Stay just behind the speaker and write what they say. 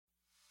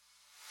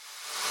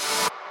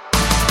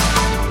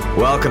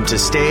Welcome to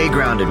Stay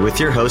Grounded with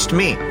your host,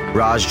 me,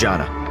 Raj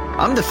Jana.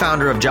 I'm the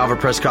founder of Java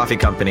Press Coffee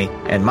Company,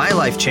 and my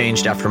life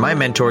changed after my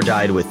mentor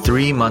died with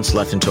 3 months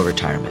left until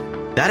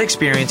retirement. That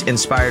experience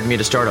inspired me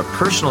to start a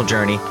personal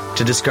journey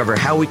to discover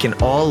how we can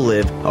all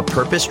live a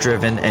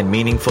purpose-driven and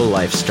meaningful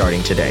life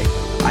starting today.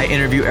 I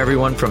interview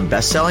everyone from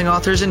best-selling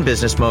authors and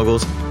business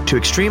moguls to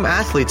extreme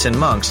athletes and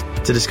monks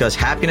to discuss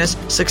happiness,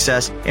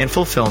 success, and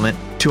fulfillment,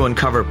 to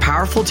uncover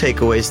powerful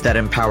takeaways that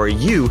empower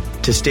you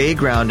to stay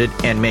grounded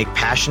and make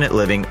passionate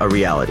living a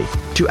reality.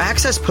 To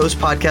access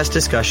post-podcast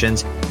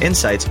discussions,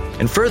 insights,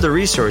 and further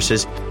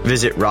resources,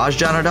 visit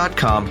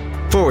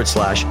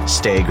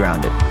rajjana.com/stay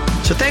grounded.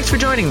 So thanks for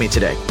joining me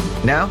today.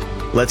 Now,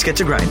 let's get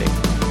to grinding.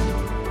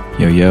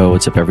 Yo,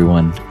 what's up,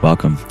 everyone?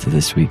 Welcome to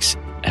this week's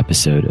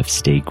episode of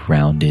Stay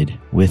Grounded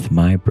with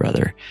my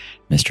brother,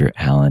 Mr.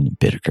 Alan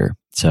Bittaker.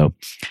 So,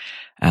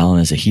 Alan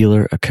is a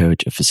healer, a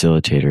coach, a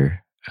facilitator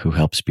who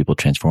helps people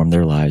transform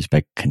their lives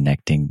by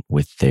connecting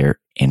with their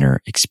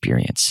inner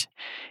experience.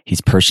 He's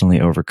personally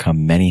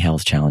overcome many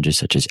health challenges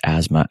such as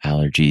asthma,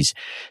 allergies,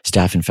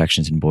 staph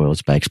infections, and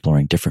boils by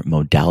exploring different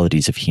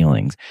modalities of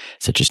healing,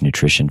 such as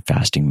nutrition,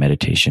 fasting,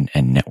 meditation,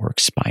 and network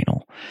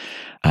spinal.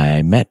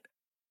 I met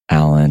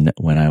Alan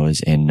when I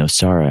was in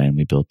Nosara, and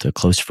we built a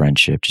close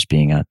friendship just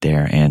being out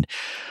there. And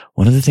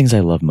one of the things I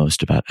love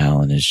most about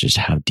Alan is just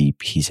how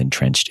deep he's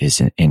entrenched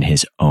in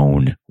his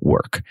own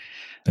work.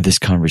 This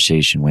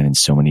conversation went in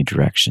so many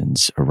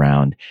directions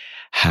around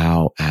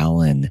how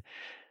Alan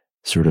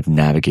sort of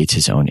navigates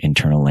his own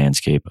internal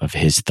landscape of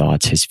his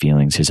thoughts, his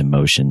feelings, his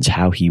emotions,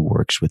 how he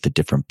works with the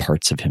different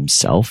parts of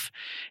himself,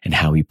 and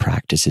how he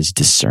practices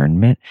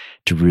discernment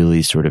to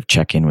really sort of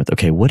check in with,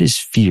 okay, what is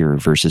fear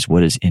versus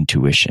what is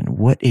intuition?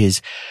 What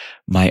is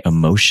my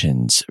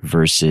emotions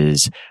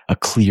versus a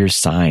clear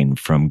sign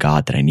from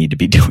God that I need to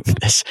be doing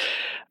this?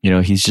 You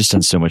know, he's just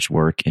done so much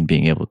work in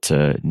being able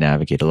to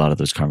navigate a lot of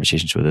those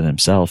conversations within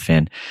himself.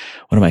 And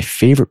one of my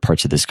favorite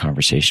parts of this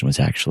conversation was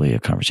actually a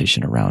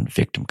conversation around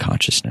victim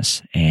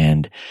consciousness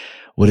and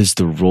what is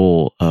the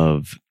role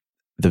of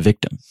the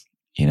victim.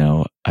 You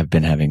know, I've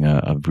been having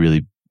a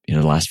really,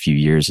 the last few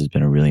years has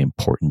been a really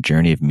important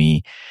journey of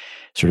me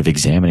sort of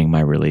examining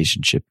my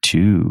relationship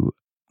to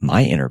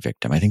my inner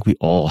victim. I think we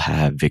all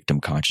have victim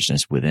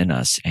consciousness within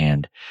us.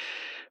 And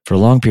for a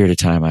long period of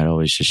time, I'd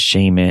always just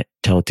shame it,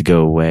 tell it to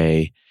go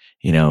away,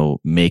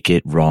 make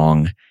it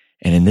wrong.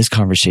 And in this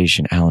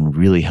conversation, Alan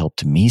really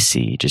helped me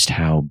see just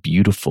how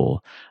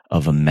beautiful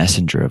of a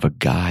messenger, of a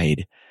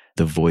guide,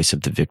 the voice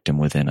of the victim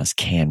within us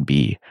can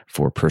be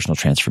for personal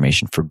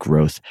transformation, for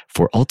growth,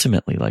 for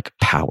ultimately like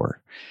power.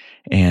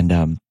 And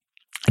I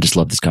just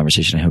love this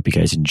conversation. I hope you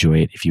guys enjoy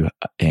it.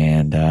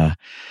 I'm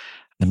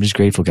just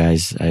grateful,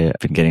 guys. I've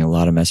been getting a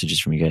lot of messages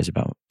from you guys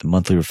about the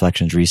monthly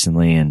reflections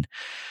recently, and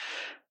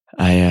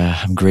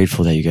I'm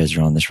grateful that you guys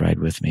are on this ride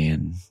with me,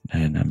 and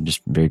I'm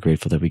just very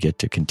grateful that we get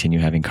to continue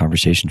having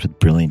conversations with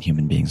brilliant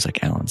human beings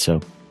like Alan.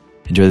 So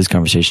enjoy this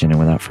conversation, and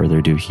without further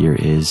ado, here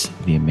is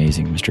the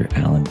amazing Mr.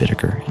 Alan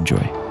Bittaker. Enjoy.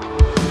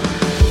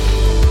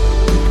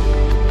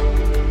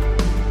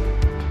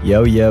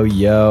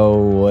 Yo,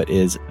 what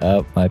is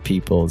up, my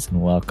peoples,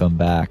 and welcome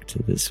back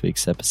to this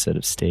week's episode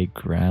of Stay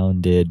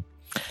Grounded.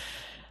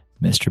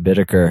 Mr.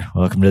 Bittaker,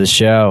 welcome to the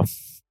show.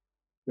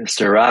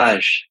 Mr.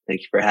 Raj,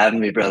 thank you for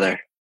having me, brother.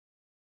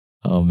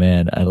 Oh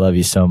man, I love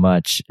you so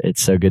much.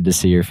 It's so good to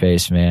see your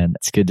face, man.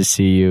 It's good to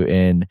see you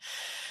in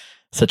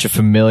such a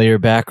familiar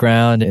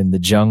background in the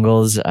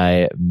jungles.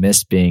 I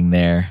miss being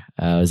there.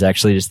 I was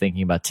actually just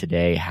thinking about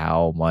today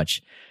how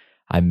much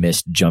I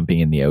missed jumping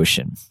in the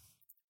ocean.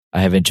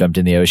 I haven't jumped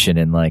in the ocean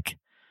in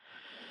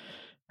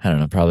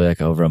probably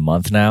over a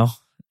month now.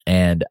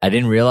 And I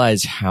didn't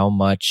realize how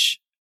much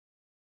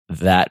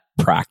that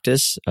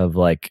practice of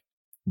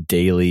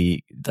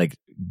daily,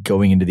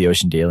 going into the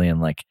ocean daily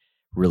and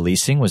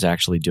releasing was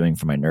actually doing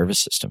for my nervous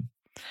system.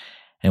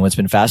 And what's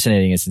been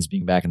fascinating is since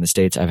being back in the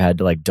States, I've had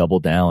to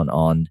double down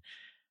on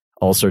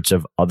all sorts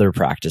of other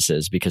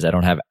practices because I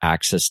don't have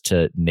access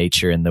to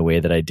nature in the way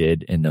that I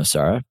did in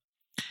Nosara.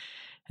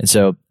 And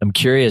so I'm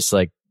curious,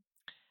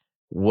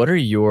 what are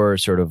your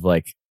sort of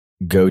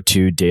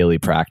go-to daily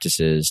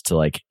practices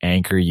to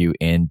anchor you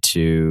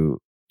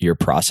into your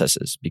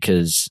processes?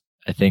 Because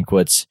I think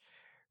what's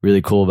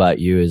really cool about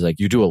you is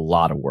you do a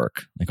lot of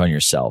work on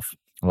yourself,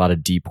 a lot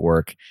of deep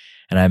work.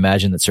 And I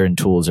imagine that certain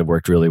tools have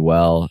worked really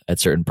well at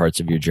certain parts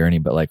of your journey,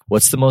 but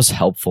what's the most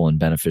helpful and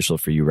beneficial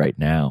for you right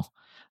now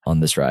on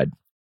this ride?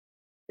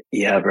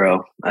 Yeah,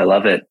 bro. I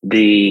love it.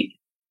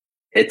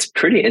 It's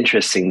pretty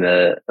interesting.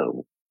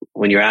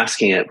 When you're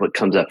asking it, what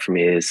comes up for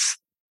me is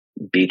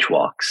beach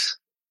walks,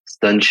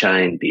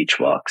 sunshine beach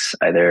walks,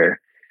 either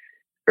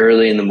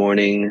early in the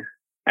morning,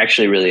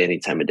 actually really any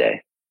time of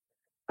day.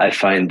 I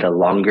find the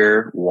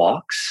longer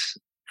walks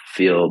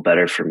feel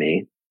better for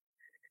me.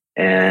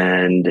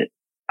 And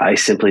I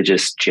simply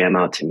just jam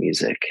out to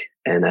music.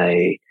 And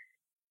a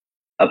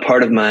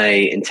part of my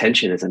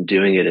intention as I'm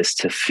doing it is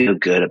to feel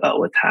good about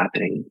what's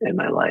happening in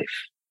my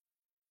life.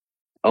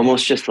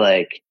 Almost just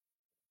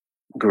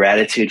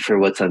gratitude for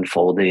what's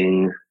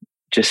unfolding,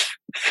 just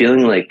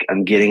feeling like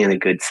I'm getting in a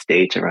good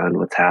state around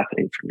what's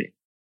happening for me.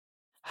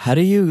 How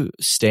do you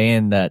stay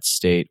in that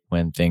state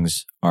when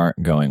things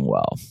aren't going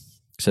well?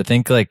 Because I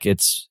think like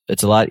it's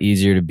a lot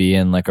easier to be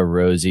in like a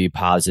rosy,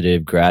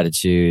 positive,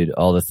 gratitude,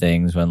 all the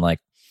things when like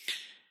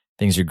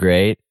things are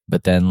great.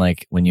 But then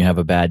like when you have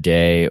a bad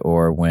day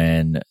or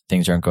when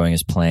things aren't going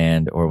as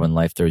planned or when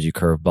life throws you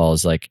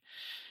curveballs, like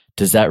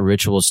does that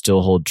ritual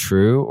still hold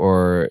true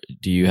or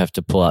do you have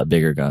to pull out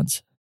bigger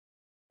guns?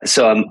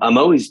 So I'm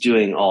always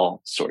doing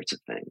all sorts of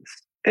things.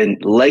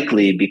 And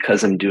likely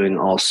because I'm doing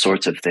all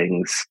sorts of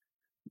things,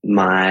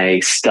 my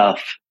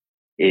stuff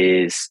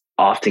is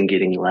often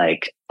getting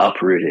like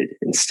uprooted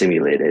and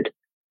stimulated.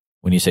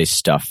 When you say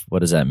stuff, what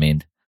does that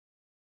mean?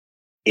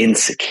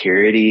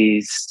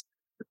 Insecurities,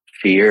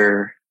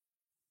 fear,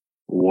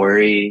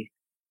 worry.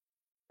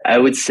 I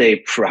would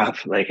say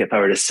like if I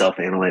were to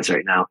self-analyze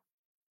right now,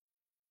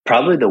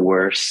 probably the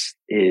worst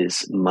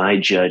is my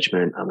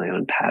judgment on my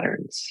own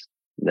patterns.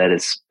 That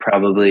is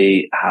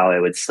probably how I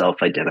would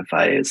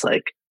self-identify as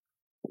like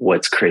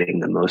what's creating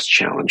the most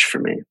challenge for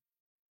me.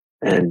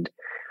 And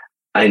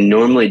I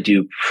normally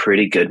do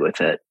pretty good with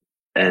it.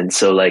 And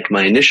so like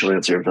my initial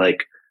answer of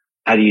like,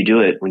 how do you do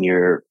it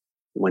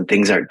when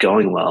things aren't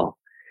going well?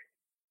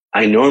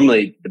 I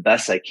normally, the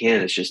best I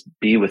can is just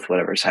be with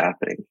whatever's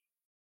happening.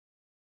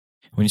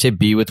 When you say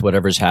be with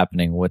whatever's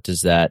happening, what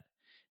does that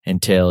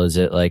entail? Is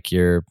it like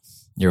you're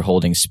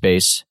holding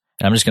space?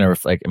 And I'm just going to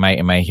reflect,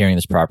 am I hearing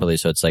this properly?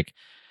 So it's like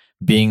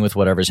being with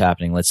whatever's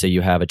happening. Let's say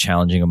you have a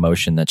challenging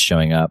emotion that's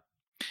showing up,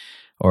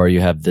 or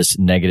you have this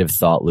negative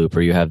thought loop,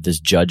 or you have this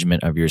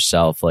judgment of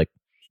yourself. Like,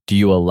 do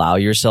you allow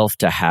yourself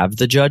to have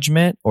the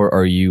judgment, or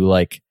are you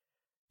like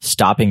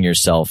stopping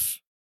yourself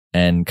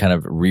and kind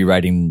of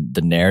rewriting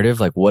the narrative?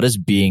 Like, what does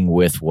being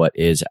with what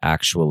is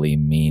actually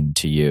mean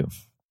to you?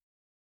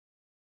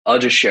 I'll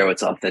just share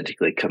what's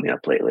authentically coming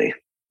up lately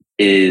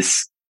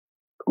is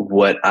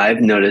what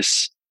I've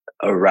noticed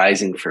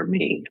arising for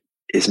me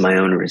is my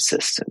own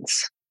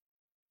resistance.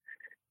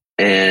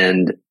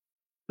 And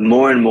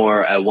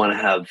more, I want to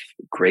have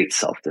great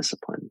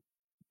self-discipline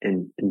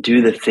and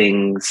do the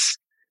things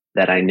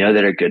that I know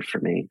that are good for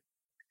me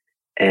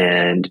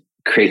and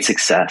create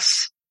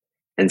success.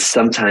 And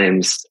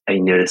sometimes I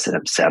notice that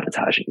I'm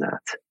sabotaging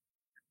that,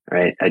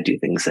 right? I do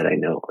things that I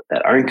know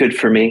that aren't good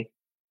for me.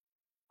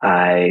 Or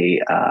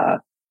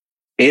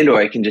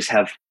I can just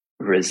have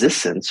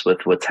resistance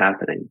with what's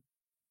happening.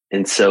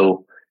 And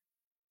so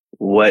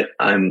what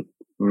I'm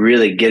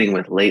really getting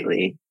with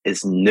lately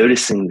is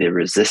noticing the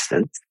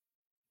resistance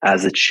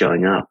as it's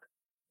showing up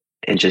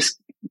and just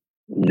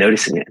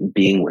noticing it and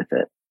being with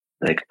it.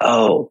 Like,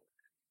 oh,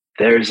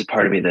 there's a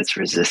part of me that's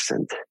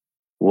resistant.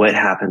 What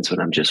happens when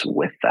I'm just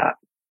with that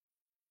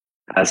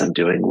as I'm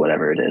doing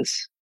whatever it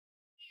is?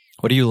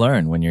 What do you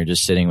learn when you're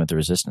just sitting with the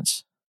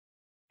resistance?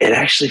 It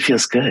actually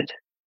feels good.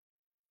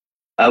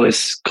 I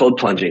was cold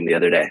plunging the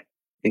other day.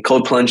 And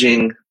cold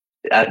plunging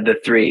at the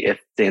three, if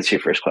to answer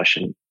your first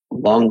question,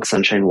 long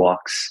sunshine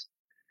walks,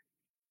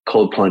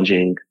 cold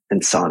plunging,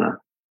 and sauna.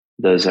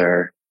 Those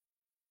are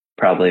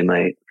probably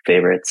my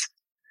favorites.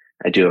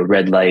 I do a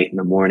red light in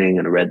the morning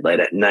and a red light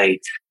at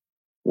night.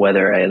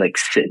 Whether I like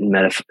sit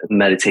and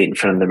meditate in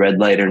front of the red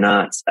light or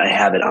not, I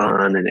have it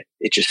on and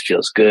it just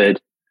feels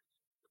good.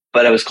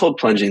 But I was cold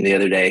plunging the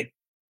other day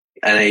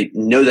and I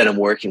know that I'm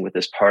working with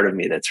this part of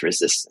me that's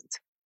resistant.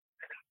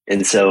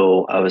 And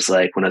so I was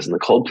like, when I was in the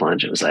cold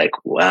plunge, I was like,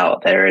 wow,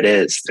 there it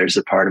is. There's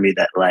a part of me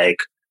that like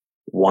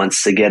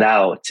wants to get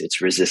out.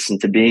 It's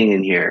resistant to being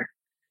in here.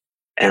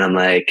 And I'm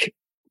like,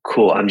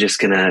 cool. I'm just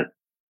going to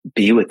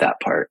be with that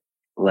part.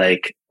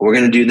 Like, we're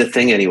going to do the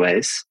thing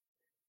anyways.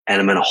 And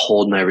I'm going to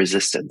hold my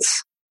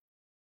resistance.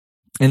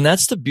 And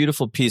that's the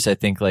beautiful piece. I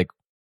think like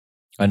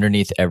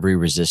underneath every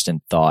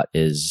resistant thought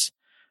is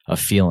a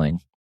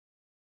feeling.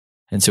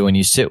 And so when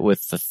you sit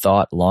with the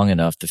thought long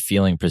enough, the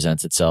feeling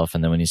presents itself.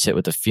 And then when you sit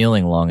with the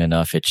feeling long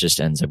enough, it just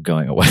ends up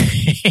going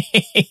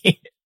away.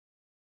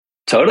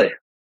 Totally.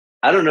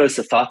 I don't notice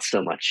the thoughts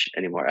so much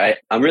anymore.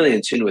 I'm really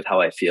in tune with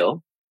how I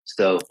feel.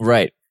 So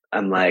right.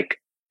 I'm like,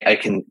 I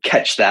can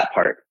catch that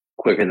part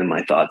quicker than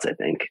my thoughts, I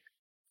think.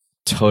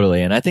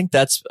 Totally. And I think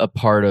that's a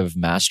part of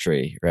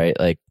mastery, right?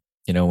 Like,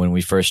 you know, when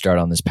we first start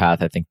on this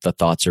path, I think the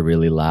thoughts are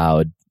really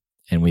loud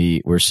and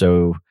we're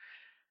so,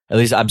 at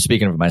least I'm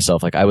speaking of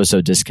myself, like I was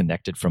so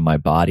disconnected from my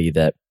body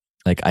that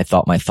like I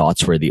thought my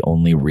thoughts were the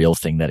only real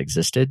thing that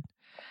existed.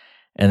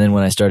 And then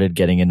when I started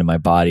getting into my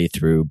body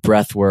through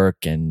breath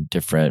work and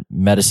different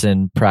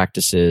medicine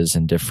practices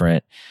and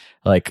different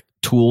like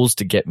tools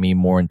to get me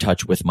more in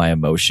touch with my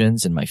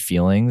emotions and my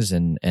feelings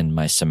and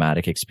my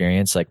somatic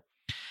experience, like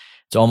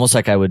it's almost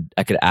like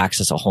I could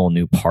access a whole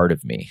new part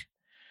of me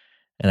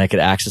and I could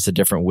access a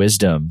different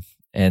wisdom.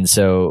 And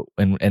so,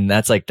 and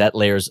that's like that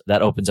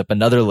opens up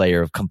another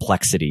layer of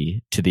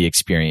complexity to the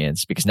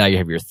experience because now you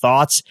have your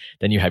thoughts,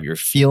 then you have your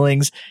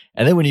feelings.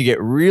 And then when you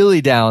get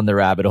really down the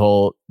rabbit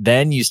hole,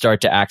 then you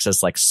start to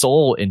access like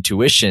soul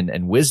intuition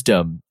and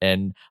wisdom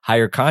and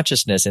higher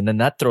consciousness. And then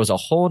that throws a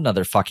whole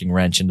nother fucking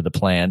wrench into the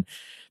plan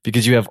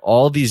because you have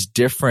all these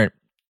different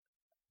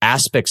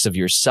aspects of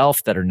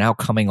yourself that are now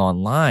coming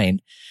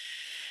online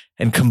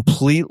and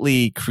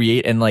completely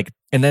create and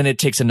then it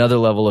takes another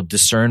level of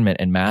discernment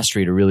and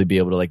mastery to really be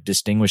able to like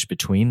distinguish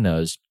between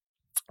those.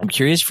 I'm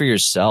curious for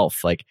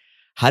yourself, like,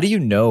 how do you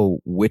know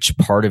which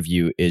part of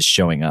you is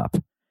showing up?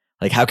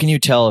 Like, how can you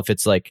tell if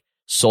it's like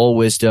soul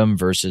wisdom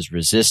versus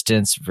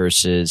resistance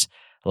versus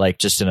like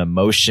just an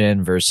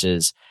emotion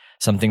versus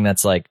something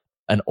that's like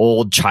an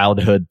old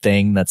childhood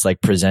thing that's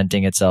like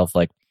presenting itself?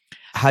 Like,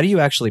 how do you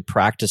actually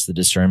practice the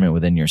discernment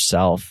within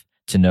yourself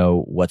to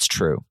know what's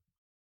true?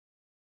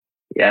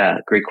 Yeah,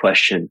 great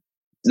question.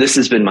 This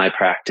has been my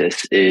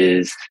practice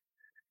is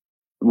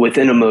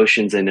within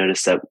emotions. I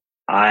noticed that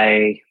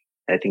I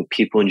think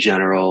people in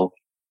general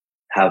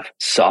have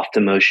soft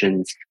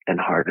emotions and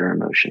harder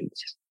emotions,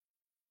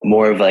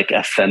 more of like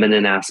a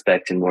feminine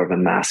aspect and more of a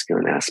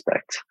masculine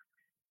aspect.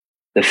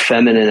 The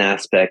feminine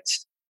aspect,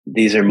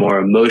 these are more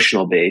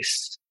emotional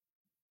based,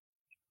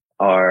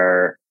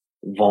 are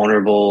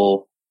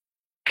vulnerable,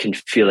 can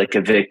feel like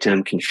a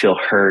victim, can feel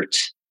hurt.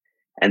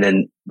 And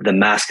then the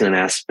masculine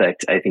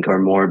aspect, I think, are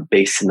more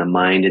based in the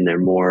mind and they're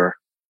more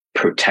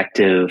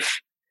protective.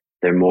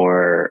 They're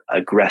more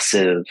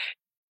aggressive.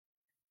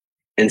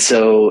 And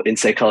so in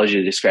psychology,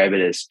 they describe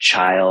it as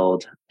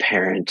child,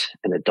 parent,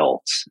 and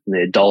adult. And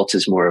the adult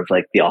is more of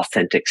like the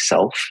authentic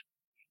self.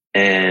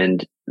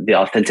 And the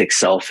authentic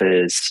self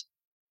is,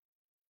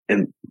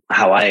 and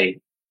how I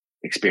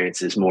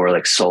experience is more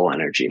like soul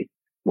energy,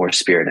 more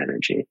spirit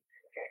energy.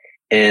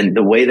 And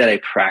the way that I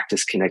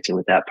practice connecting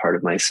with that part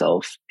of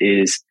myself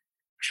is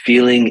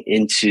feeling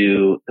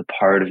into the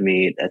part of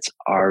me that's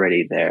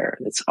already there,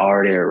 that's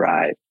already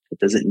arrived. It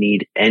doesn't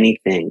need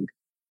anything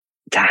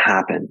to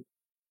happen.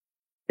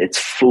 It's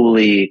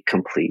fully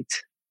complete.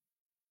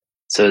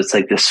 So it's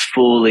like this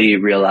fully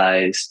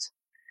realized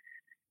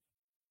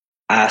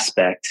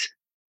aspect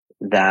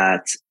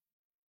that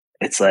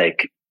it's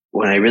like,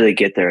 when I really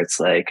get there, it's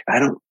like, I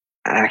don't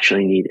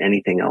actually need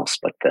anything else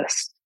but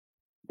this.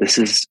 This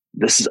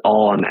is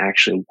all I'm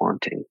actually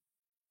wanting,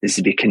 is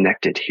to be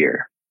connected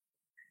here.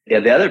 Yeah,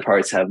 the other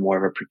parts have more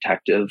of a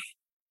protective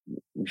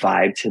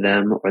vibe to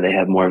them, or they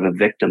have more of a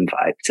victim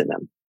vibe to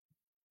them,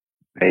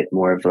 right?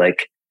 More of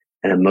like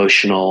an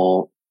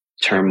emotional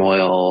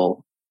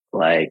turmoil,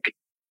 like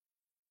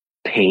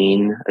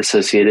pain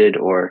associated,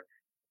 or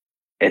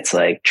it's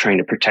like trying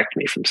to protect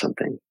me from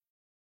something.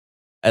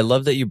 I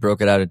love that you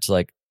broke it out into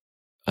like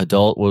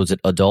adult, what was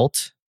it?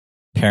 Adult,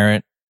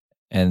 parent,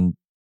 and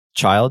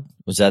child?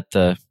 Was that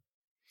the...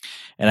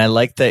 And I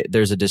like that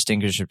there's a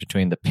distinction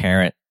between the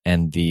parent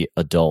and the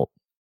adult,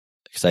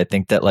 because I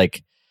think that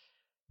like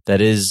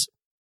that is,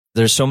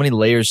 there's so many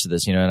layers to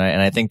this, you know,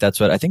 and I think that's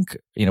what I think,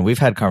 you know, we've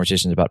had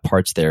conversations about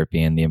parts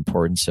therapy and the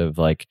importance of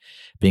like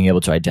being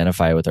able to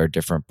identify with our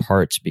different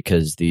parts,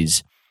 because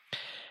these,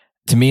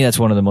 to me, that's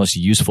one of the most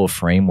useful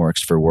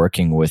frameworks for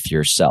working with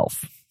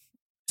yourself.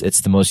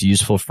 It's the most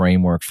useful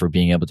framework for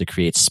being able to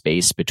create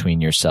space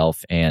between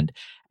yourself and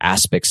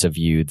aspects of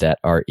you that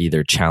are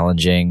either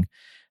challenging,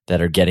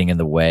 that are getting in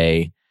the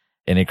way.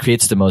 And it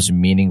creates the most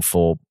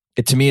meaningful,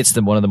 to me, it's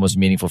one of the most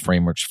meaningful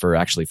frameworks for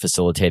actually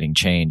facilitating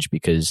change,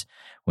 because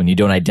when you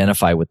don't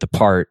identify with the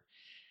part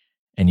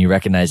and you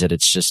recognize that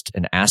it's just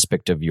an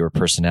aspect of your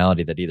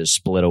personality that either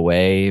split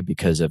away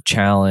because of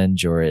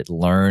challenge or it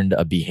learned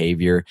a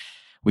behavior,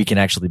 we can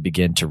actually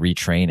begin to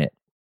retrain it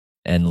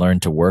and learn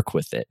to work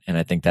with it. And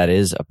I think that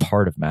is a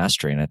part of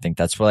mastery. And I think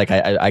that's where like,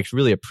 I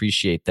really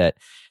appreciate that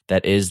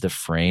that is the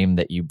frame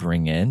that you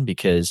bring in,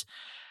 because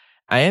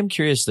I am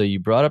curious though, you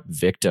brought up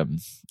victim,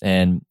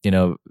 and you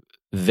know,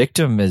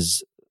 victim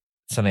is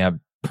something I've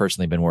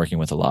personally been working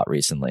with a lot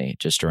recently,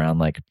 just around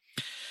like,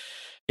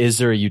 is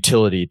there a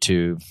utility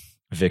to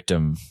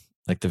victim,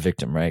 like the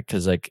victim, right?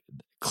 Because like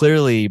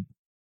clearly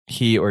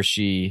he or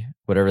she,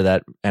 whatever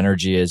that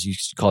energy is, you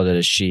called it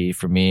a she.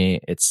 For me,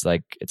 it's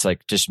like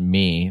just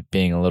me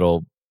being a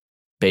little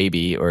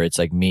baby, or it's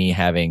like me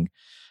having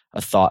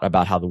a thought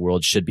about how the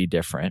world should be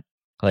different.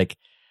 Like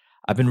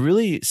I've been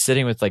really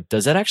sitting with like,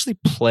 does that actually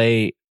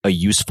play a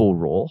useful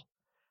role?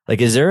 Like,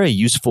 is there a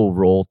useful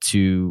role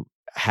to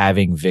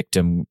having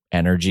victim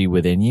energy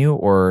within you,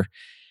 or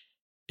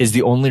is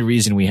the only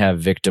reason we have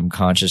victim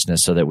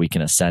consciousness so that we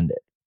can ascend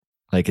it?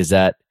 Like, is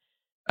that,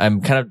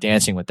 I'm kind of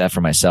dancing with that for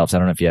myself. So I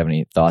don't know if you have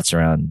any thoughts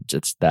around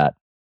just that.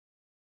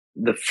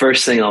 The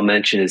first thing I'll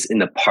mention is in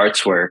the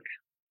parts work,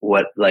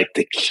 what like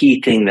the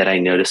key thing that I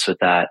noticed with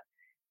that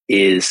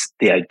is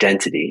the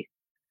identity.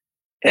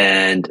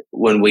 And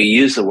when we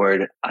use the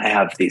word, I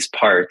have these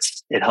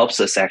parts, it helps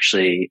us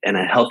actually, in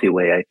a healthy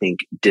way, I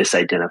think,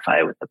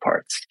 disidentify with the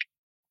parts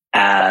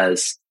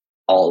as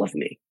all of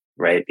me,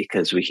 right?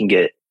 Because we can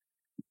get,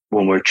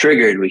 when we're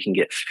triggered, we can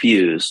get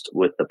fused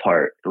with the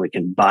part, and we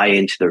can buy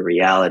into the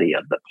reality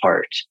of the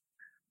part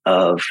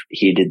of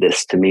he did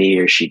this to me,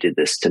 or she did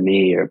this to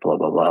me, or blah,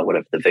 blah, blah,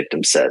 whatever the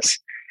victim says.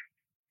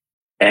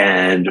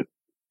 And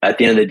at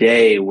the end of the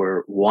day,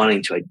 we're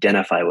wanting to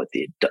identify with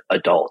the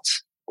adult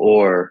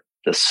or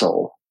the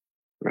soul,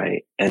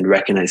 right? And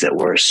recognize that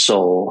we're a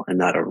soul and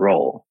not a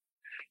role.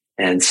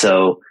 And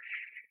so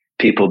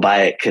people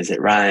buy it because it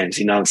rhymes.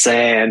 You know what I'm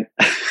saying?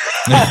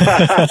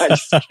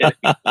 Just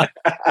kidding.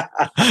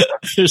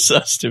 You're so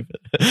stupid.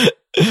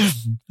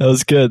 That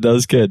was good. That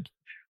was good.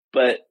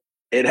 But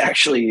it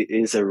actually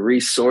is a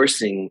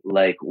resourcing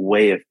like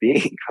way of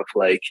being of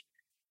like,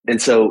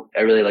 and so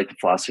I really like the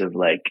philosophy of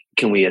like,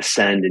 can we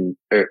ascend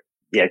can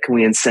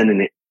we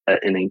ascend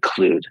and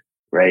include,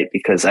 right?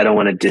 Because I don't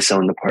want to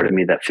disown the part of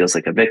me that feels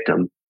like a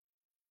victim.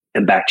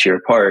 And back to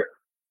your part,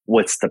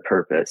 what's the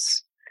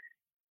purpose?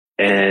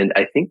 And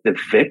I think the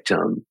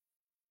victim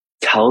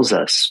tells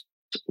us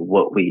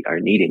what we are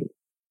needing,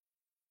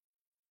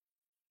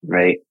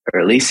 right?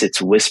 Or at least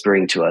it's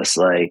whispering to us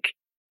like,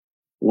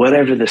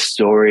 whatever the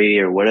story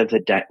or whatever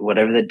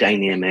the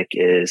dynamic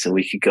is, and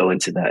we could go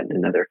into that in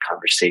another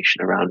conversation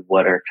around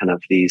what are kind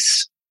of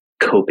these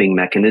coping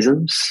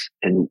mechanisms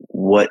and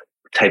what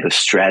type of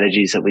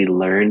strategies that we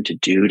learn to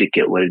do to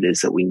get what it is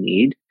that we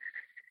need.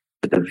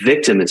 But the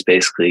victim is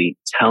basically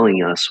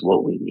telling us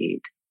what we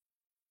need,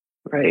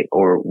 right?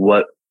 Or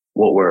what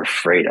we're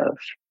afraid of.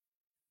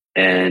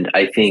 And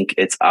I think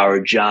it's our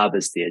job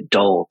as the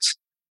adult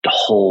to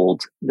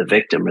hold the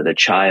victim or the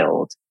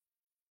child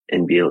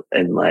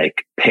and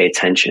like pay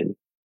attention.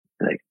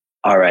 Like,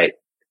 all right,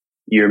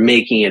 you're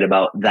making it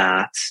about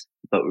that,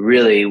 but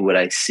really what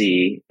I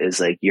see is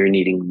like you're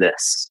needing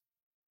this.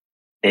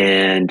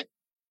 And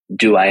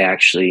do I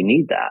actually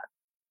need that?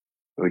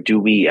 Or do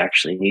we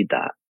actually need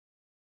that?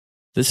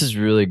 This is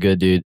really good,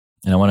 dude.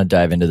 And I want to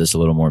dive into this a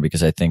little more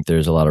because I think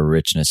there's a lot of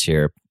richness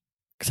here.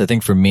 Because I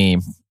think for me,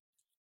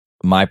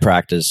 my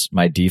practice,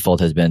 my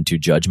default has been to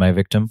judge my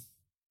victim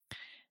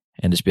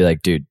and just be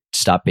like, dude,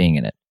 stop being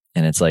in it.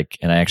 And it's like,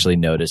 and I actually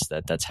noticed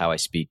that that's how I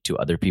speak to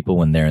other people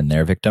when they're in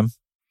their victim.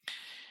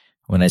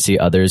 When I see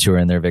others who are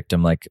in their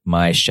victim, like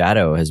my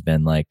shadow has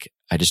been like,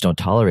 I just don't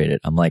tolerate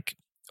it. I'm like,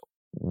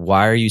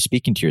 why are you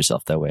speaking to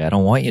yourself that way? I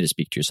don't want you to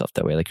speak to yourself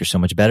that way. Like, you're so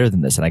much better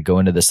than this. And I go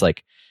into this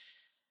like,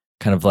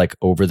 kind of like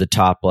over the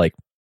top, like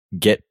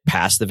get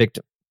past the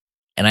victim.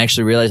 And I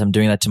actually realize I'm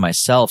doing that to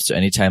myself. So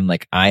anytime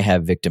like I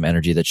have victim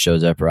energy that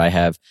shows up, or I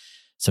have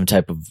some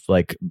type of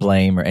like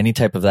blame or any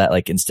type of that,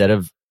 like instead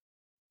of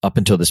up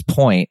until this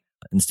point,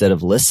 instead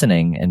of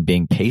listening and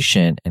being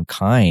patient and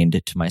kind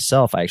to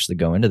myself, I actually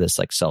go into this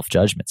like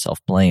self-judgment,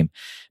 self-blame,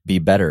 be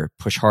better,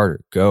 push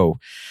harder, go.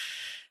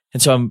 And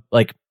so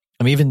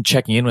I'm even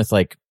checking in with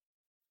like,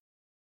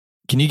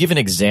 can you give an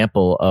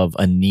example of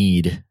a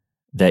need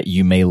that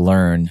you may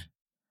learn,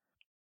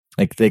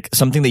 like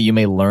something that you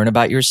may learn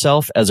about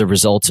yourself as a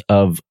result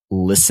of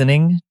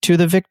listening to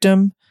the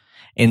victim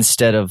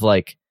instead of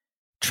like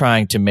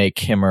trying to make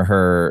him or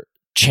her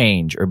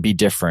change or be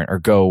different or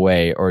go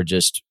away or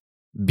just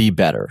be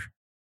better?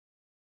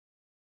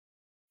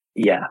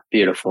 Yeah,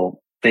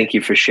 beautiful. Thank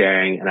you for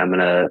sharing. And I'm going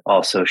to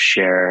also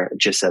share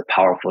just a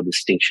powerful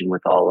distinction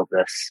with all of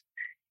this.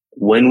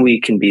 When we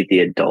can be the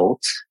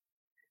adult,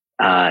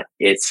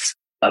 it's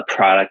a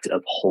product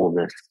of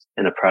wholeness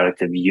and a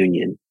product of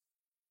union.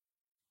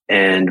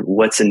 And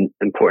what's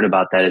important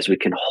about that is we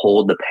can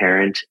hold the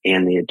parent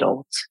and the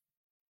adult.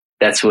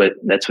 That's what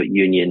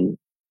union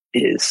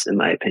is, in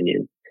my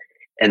opinion.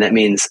 And that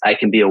means I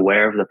can be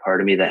aware of the part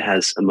of me that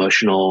has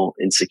emotional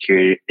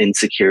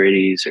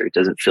insecurities or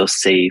doesn't feel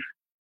safe.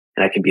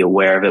 And I can be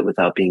aware of it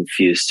without being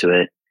fused to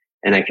it.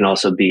 And I can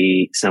also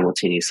be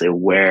simultaneously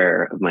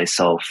aware of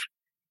myself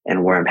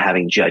and where I'm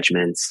having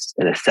judgments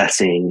and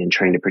assessing and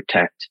trying to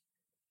protect.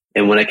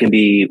 And when I can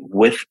be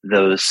with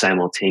those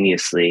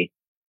simultaneously,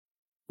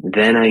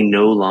 then I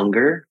no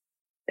longer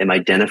am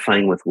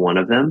identifying with one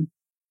of them.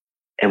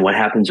 And what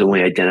happens when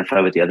we identify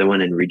with the other one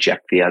and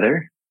reject the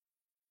other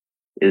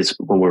is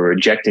when we're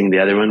rejecting the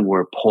other one,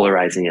 we're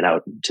polarizing it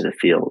out to the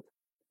field.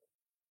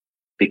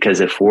 Because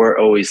if we're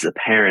always the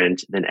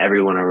parent, then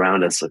everyone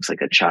around us looks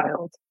like a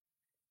child.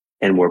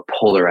 And we're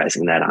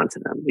polarizing that onto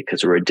them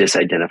because we're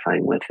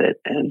disidentifying with it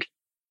and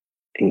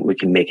we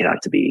can make it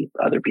out to be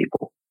other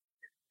people.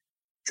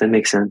 Does that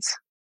make sense?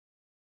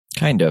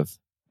 Kind of.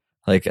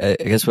 Like, I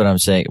guess what I'm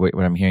saying,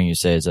 what I'm hearing you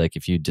say is like,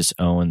 if you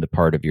disown the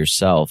part of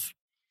yourself,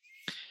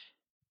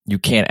 you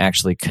can't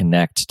actually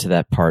connect to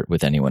that part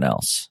with anyone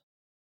else.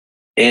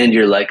 And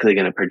you're likely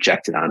going to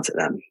project it onto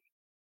them.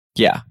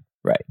 Yeah.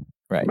 Right.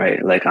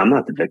 Like, I'm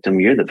not the victim.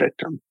 You're the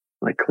victim.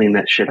 Like, clean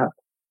that shit up.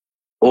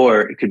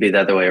 Or it could be the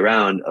other way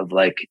around of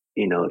like,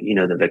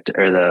 the victim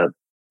or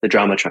the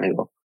drama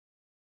triangle.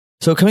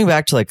 So coming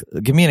back to like,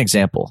 give me an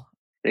example.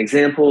 An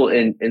example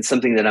and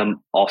something that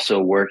I'm also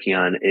working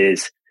on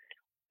is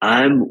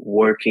I'm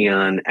working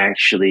on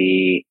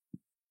actually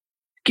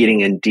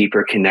getting a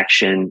deeper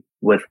connection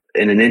with,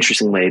 in an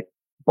interesting way,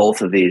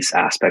 both of these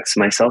aspects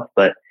of myself.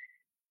 But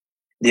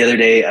the other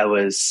day I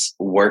was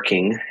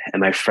working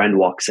and my friend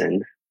walks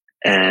in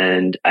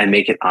and I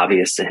make it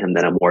obvious to him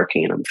that I'm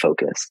working and I'm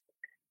focused.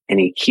 And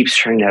he keeps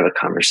trying to have a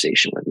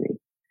conversation with me.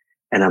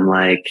 And I'm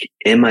like,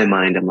 in my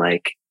mind, I'm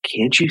like,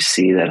 can't you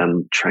see that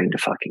I'm trying to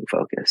fucking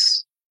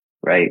focus?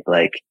 Right?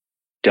 Like,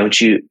 don't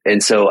you?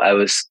 And so I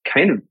was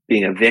kind of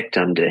being a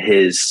victim to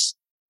his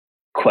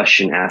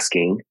question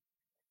asking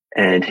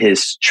and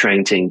his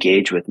trying to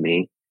engage with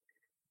me.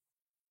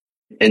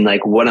 And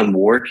like what I'm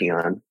working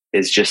on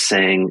is just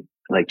saying,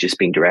 like, just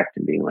being direct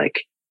and being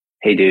like,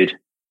 hey, dude,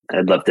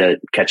 I'd love to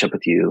catch up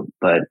with you,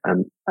 but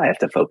I have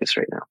to focus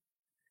right now.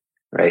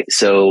 Right.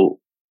 So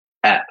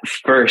at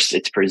first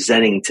it's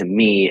presenting to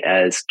me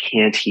as,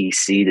 can't he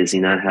see? Does he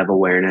not have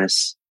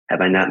awareness?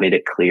 Have I not made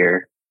it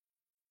clear?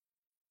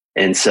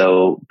 And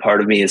so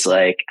part of me is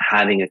like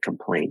having a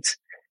complaint.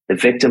 The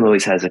victim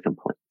always has a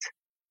complaint.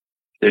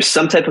 There's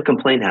some type of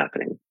complaint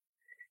happening.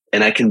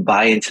 And I can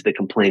buy into the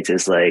complaint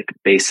as like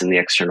based in the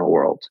external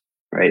world,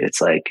 right?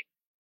 It's like,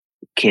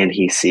 can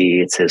he see?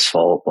 It's his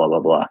fault, blah, blah,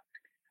 blah.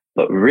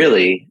 But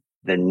really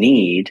the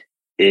need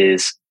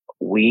is,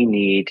 we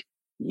need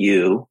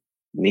you,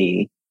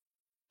 me,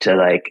 to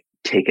like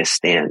take a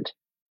stand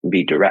and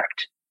be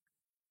direct.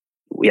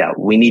 Yeah,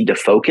 we need to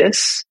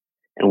focus,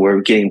 and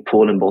we're getting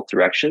pulled in both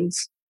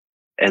directions,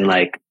 and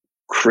like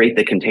create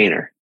the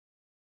container.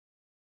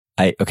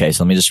 Okay,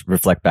 so let me just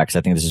reflect back, because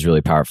I think this is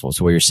really powerful.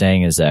 So what you're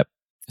saying is that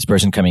this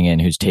person coming in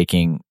who's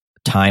taking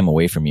time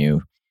away from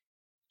you,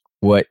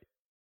 what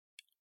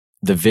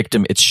the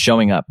victim, it's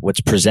showing up,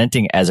 what's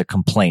presenting as a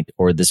complaint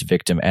or this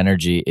victim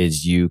energy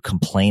is you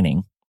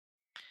complaining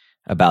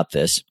about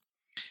this.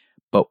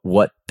 But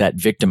what that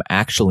victim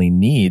actually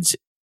needs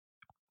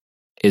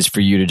is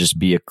for you to just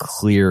be a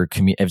clear,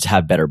 to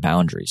have better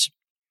boundaries.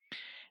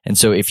 And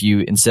so if you,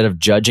 instead of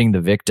judging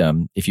the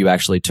victim, if you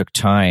actually took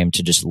time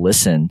to just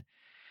listen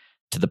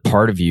to the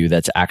part of you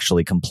that's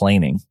actually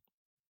complaining,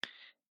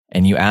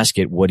 and you ask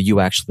it, what do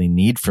you actually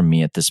need from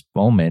me at this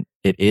moment?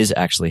 It is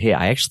actually, hey,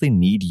 I actually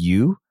need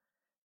you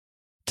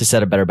to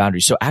set a better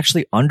boundary. So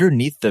actually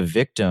underneath the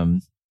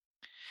victim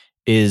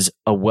is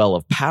a well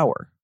of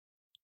power.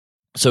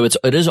 So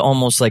it is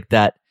almost like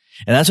that.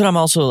 And that's what I'm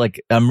also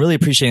like, I'm really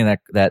appreciating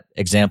that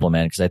example,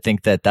 man, because I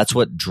think that that's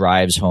what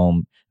drives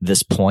home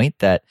this point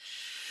that,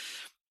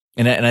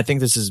 and I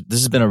think this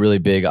has been a really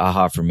big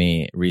aha for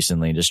me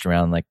recently, just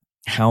around like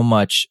how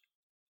much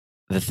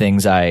the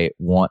things I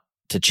want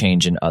to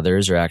change in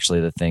others are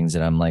actually the things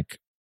that I'm like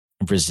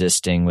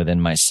resisting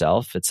within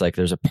myself. It's like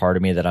there's a part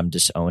of me that I'm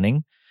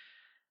disowning,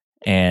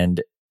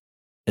 and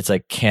it's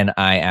like, can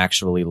I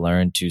actually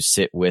learn to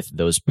sit with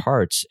those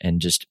parts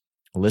and just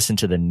listen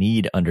to the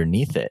need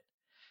underneath it,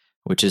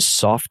 which is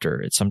softer.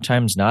 It's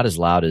sometimes not as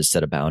loud as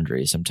set a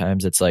boundary.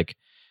 Sometimes it's like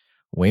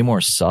way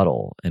more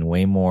subtle and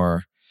way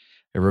more,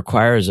 it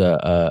requires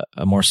a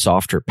more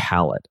softer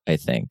palate, I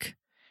think,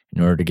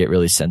 in order to get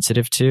really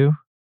sensitive to.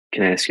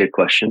 Can I ask you a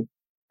question?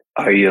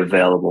 Are you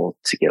available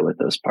to get with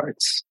those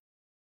parts?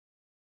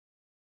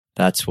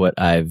 That's what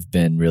I've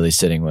been really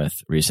sitting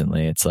with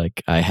recently. It's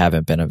like I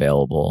haven't been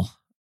available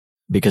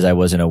because I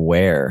wasn't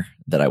aware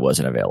that I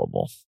wasn't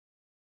available.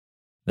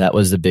 That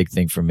was the big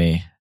thing for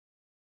me.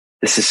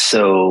 This is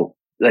so,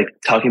 like,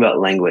 talking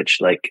about language,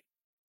 like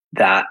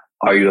that.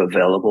 Are you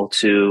available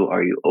to?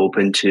 Are you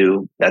open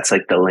to? That's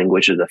like the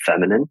language of the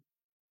feminine.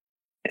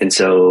 And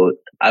so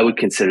I would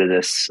consider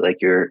this like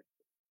you're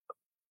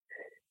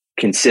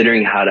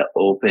considering how to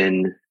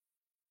open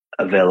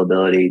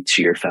availability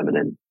to your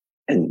feminine.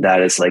 And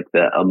that is like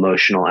the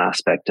emotional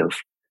aspect of,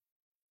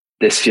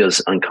 this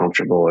feels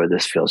uncomfortable, or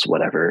this feels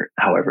whatever,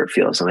 however it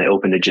feels. And I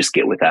open to just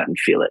get with that and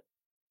feel it.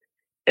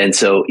 And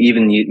so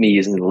even me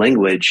using the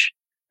language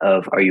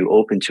of, are you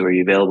open to, are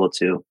you available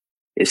to,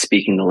 is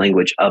speaking the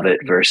language of it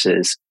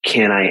versus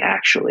can I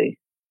actually,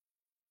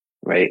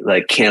 right?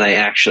 Like, can I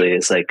actually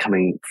is like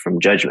coming from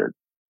judgment.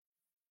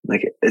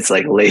 Like it's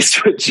like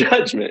laced with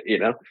judgment, you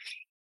know?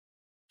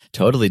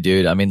 Totally,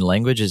 dude. I mean,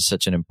 language is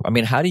such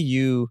how do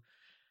you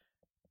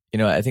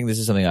I think this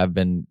is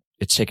something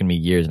it's taken me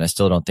years and I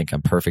still don't think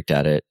I'm perfect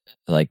at it.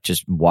 Like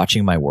just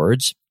watching my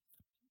words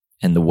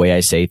and the way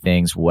I say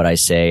things, what I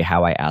say,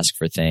 how I ask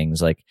for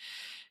things, like,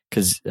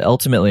 cause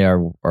ultimately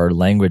our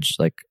language,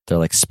 like they're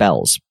like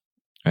spells,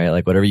 right?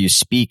 Like whatever you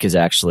speak is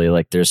actually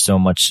like, there's so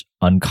much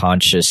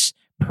unconscious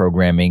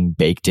programming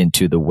baked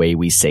into the way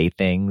we say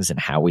things and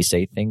how we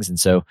say things. And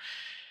so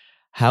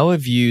how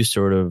have you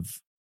sort of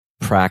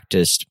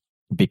practiced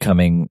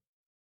becoming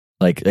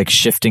like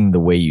shifting the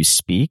way you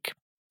speak?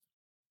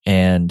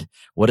 And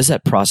what has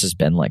that process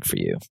been like for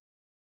you?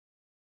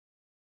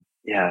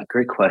 Yeah,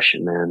 great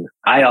question, man.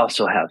 I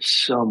also have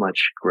so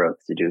much growth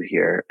to do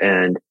here.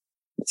 And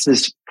this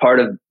is part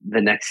of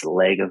the next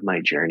leg of my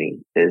journey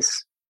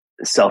is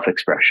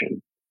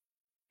self-expression.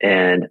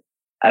 And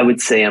I would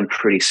say I'm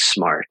pretty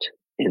smart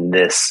in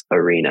this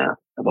arena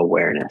of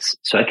awareness.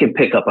 So I can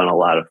pick up on a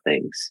lot of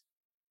things,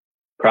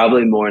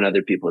 probably more in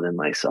other people than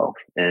myself.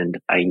 And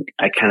I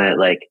kind of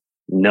like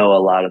know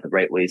a lot of the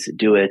right ways to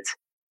do it.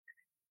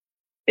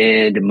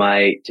 And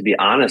to be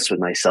honest with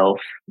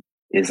myself,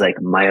 is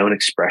like my own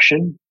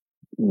expression,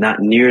 not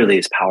nearly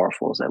as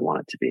powerful as I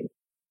want it to be.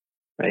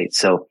 Right.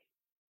 So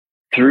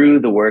through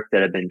the work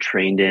that I've been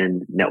trained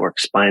in, network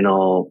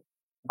spinal,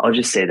 I'll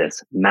just say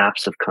this,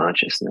 maps of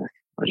consciousness.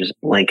 I'll just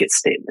blanket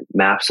statement,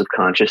 maps of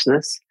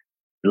consciousness,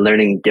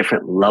 learning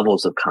different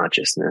levels of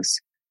consciousness,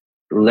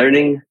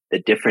 learning the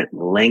different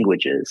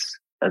languages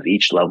of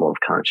each level of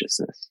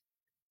consciousness.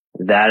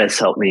 That has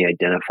helped me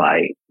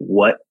identify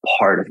what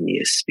part of me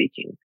is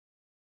speaking.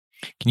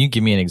 Can you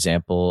give me an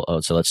example?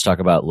 Oh, so let's talk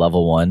about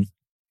level one.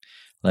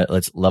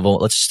 Let's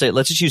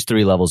just use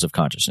 3 levels of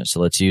consciousness. So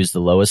let's use the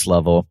lowest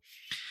level.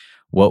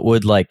 What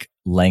would like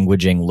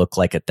languaging look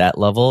like at that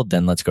level?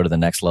 Then let's go to the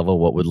next level.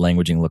 What would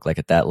languaging look like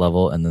at that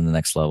level? And then the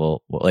next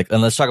level,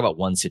 and let's talk about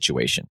one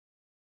situation.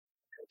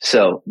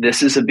 So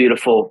this is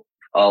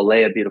I'll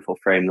lay a beautiful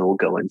frame and we'll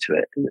go into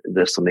it.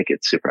 This will make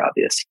it super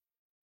obvious.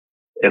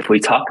 If we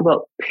talk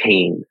about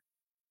pain,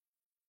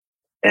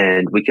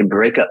 and we can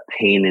break up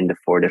pain into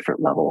 4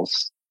 different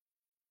levels.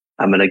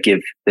 I'm going to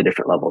give the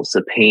different levels.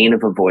 The pain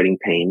of avoiding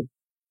pain,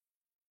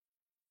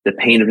 the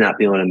pain of not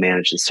being able to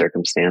manage the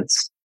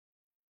circumstance,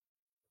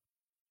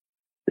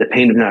 the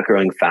pain of not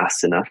growing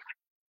fast enough,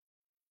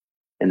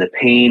 and the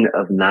pain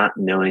of not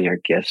knowing our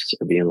gifts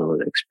or being able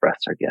to express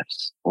our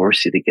gifts or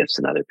see the gifts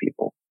in other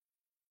people.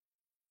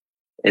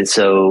 And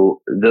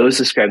so those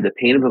describe the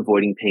pain of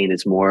avoiding pain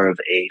as more of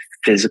a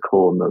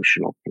physical,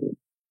 emotional pain.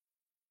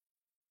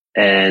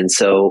 And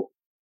so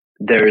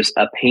there's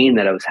a pain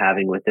that I was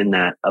having within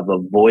that of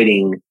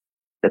avoiding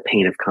the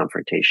pain of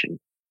confrontation,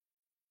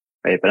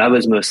 right? But I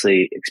was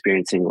mostly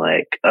experiencing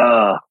like,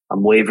 I'm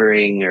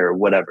wavering or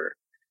whatever.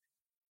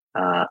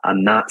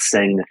 I'm not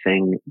saying the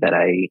thing that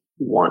I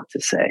want to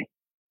say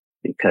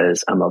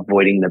because I'm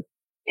avoiding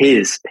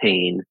his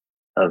pain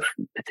of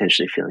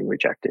potentially feeling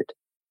rejected.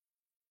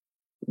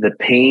 The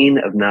pain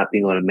of not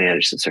being able to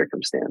manage the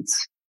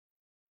circumstance.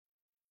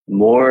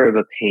 More of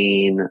a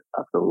pain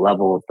of the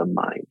level of the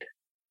mind.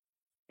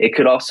 It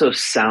could also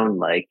sound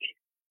like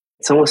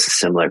it's almost a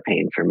similar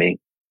pain for me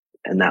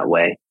in that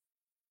way.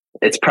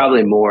 It's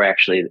probably more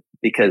actually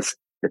because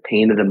the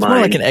pain of the mind.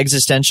 More like an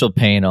existential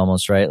pain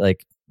almost, right?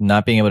 Like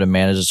not being able to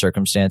manage the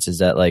circumstance. Is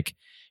that like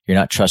you're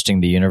not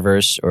trusting the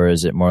universe, or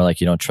is it more like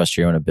you don't trust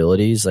your own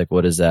abilities? Like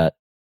what is that?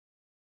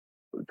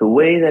 The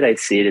way that I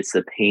see it, it's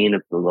the pain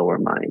of the lower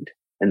mind.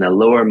 And the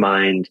lower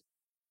mind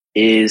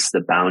is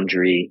the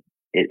boundary.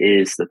 It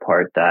is the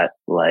part that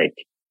like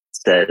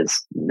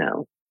says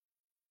no.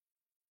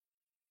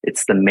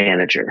 It's the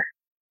manager.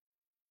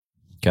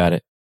 Got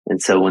it.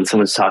 And so when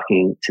someone's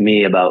talking to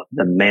me about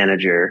the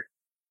manager,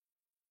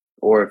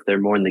 or if they're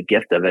more in the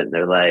gift of it,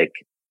 they're like,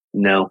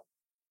 no,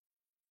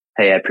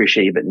 hey, I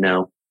appreciate you, but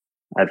no,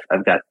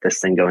 I've got this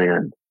thing going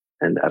on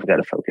and I've got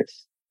to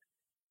focus.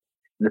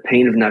 The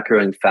pain of not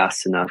growing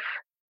fast enough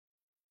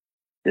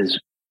is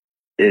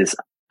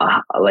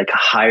like a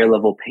higher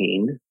level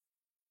pain.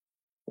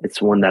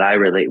 It's one that I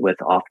relate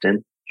with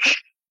often.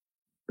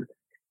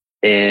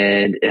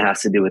 And it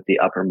has to do with the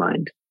upper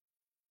mind.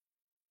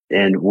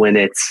 And when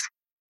it's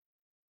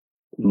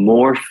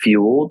more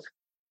fueled,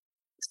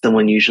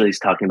 someone usually is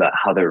talking about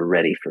how they're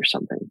ready for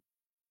something.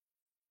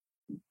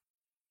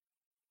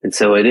 And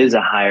so it is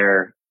a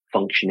higher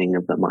functioning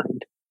of the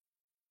mind.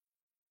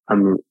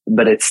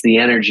 But it's the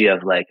energy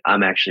of like,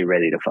 I'm actually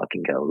ready to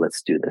fucking go.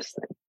 Let's do this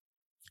thing.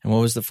 And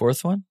what was the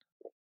 4th one?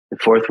 The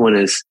 4th one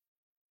is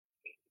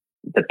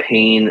the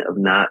pain of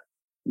not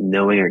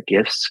knowing our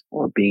gifts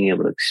or being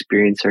able to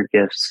experience our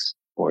gifts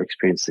or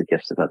experience the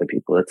gifts of other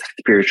people. It's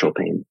spiritual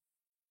pain.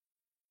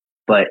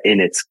 But in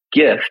its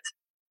gift,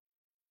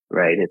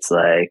 right, it's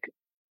like,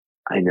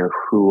 I know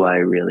who I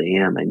really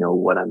am. I know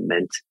what I'm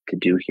meant to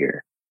do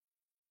here.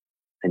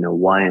 I know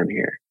why I'm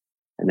here.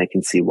 And I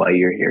can see why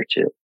you're here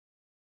too.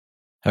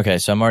 Okay,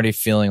 so I'm already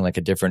feeling like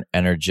a different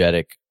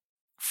energetic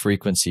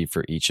frequency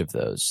for each of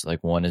those.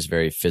 Like one is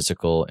very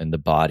physical in the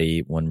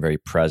body, one very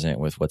present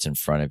with what's in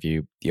front of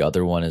you. The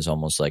other one is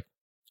almost like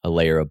a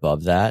layer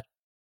above that,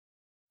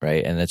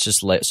 right? And it's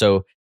just like,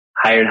 so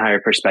higher and higher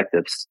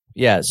perspectives.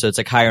 Yeah, so it's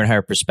like higher and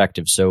higher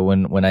perspective. So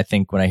when I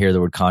hear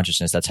the word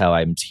consciousness, that's how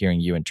I'm hearing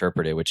you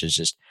interpret it, which is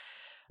just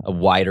a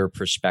wider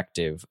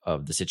perspective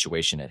of the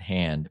situation at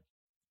hand.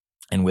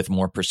 And with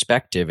more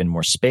perspective and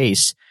more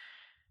space,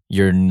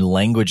 your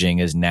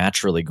languaging is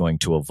naturally going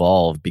to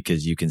evolve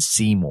because you can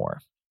see more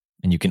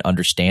and you can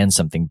understand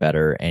something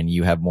better and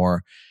you have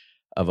more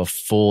of a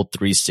full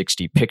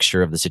 360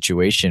 picture of the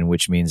situation,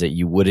 which means that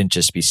you wouldn't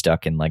just be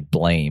stuck in like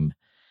blame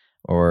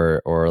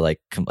or like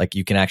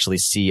you can actually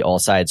see all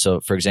sides. So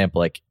for example,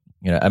 like,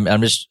 you know,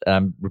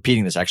 I'm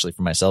repeating this actually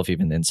for myself,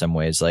 even in some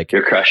ways, like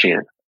you're crushing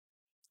it.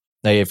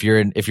 Like if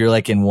you're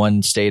like in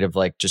one state of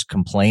like just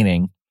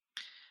complaining,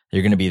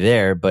 you're going to be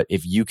there. But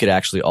if you could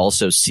actually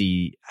also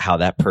see how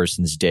that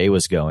person's day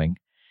was going,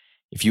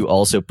 if you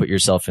also put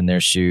yourself in their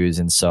shoes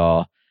and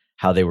saw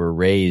how they were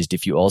raised,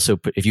 if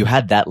you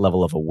had that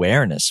level of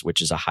awareness,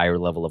 which is a higher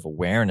level of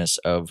awareness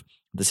of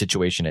the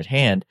situation at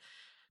hand,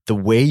 the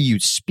way you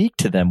speak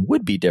to them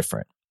would be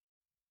different.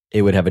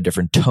 It would have a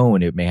different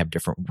tone. It may have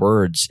different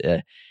words.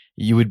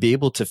 You would be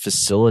able to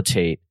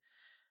facilitate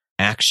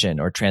action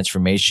or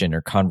transformation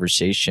or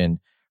conversation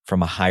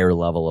from a higher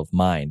level of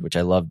mind, which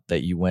I love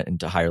that you went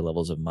into higher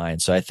levels of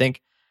mind. So I think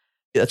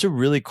that's a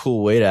really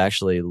cool way to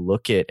actually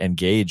look at and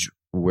gauge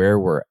where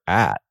we're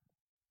at,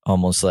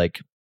 almost like,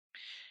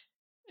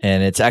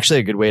 and it's actually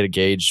a good way to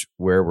gauge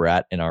where we're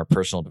at in our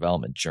personal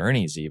development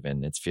journeys.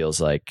 Even it feels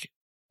like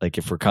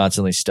if we're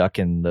constantly stuck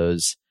in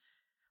those,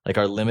 like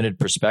our limited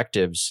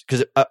perspectives,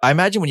 because I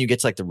imagine when you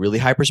get to like the really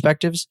high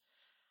perspectives,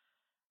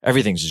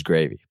 everything's just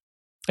gravy.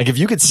 Like if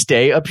you could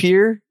stay up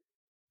here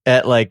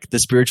at like the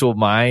spiritual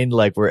mind,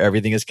 like where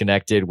everything is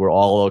connected, we're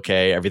all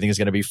okay, everything is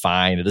going to be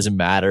fine, it doesn't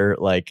matter,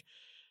 like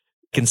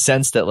can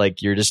sense that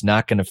like you're just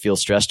not going to feel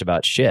stressed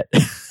about shit.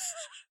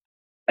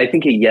 I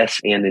think a yes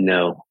and a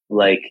no.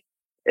 Like,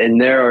 and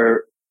there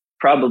are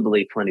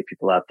probably plenty of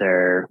people out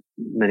there,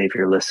 many of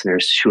your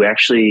listeners who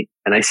actually,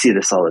 and I see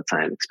this all the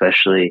time,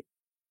 especially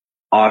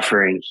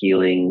offering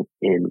healing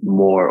in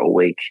more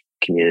awake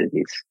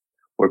communities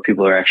where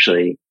people are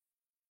actually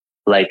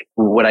like,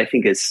 what I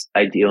think is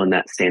ideal in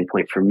that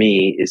standpoint for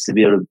me is to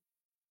be able to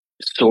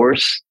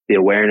source the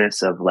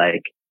awareness of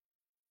like,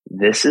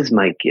 this is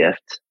my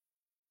gift.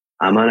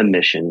 I'm on a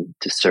mission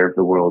to serve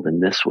the world in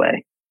this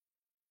way.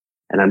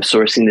 And I'm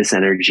sourcing this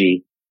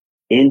energy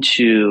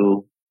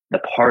into the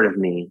part of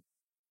me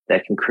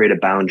that can create a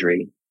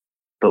boundary,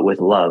 but with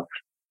love.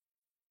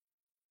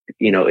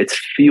 You know, it's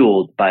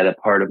fueled by the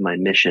part of my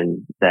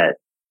mission that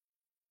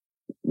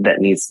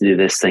needs to do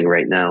this thing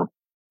right now.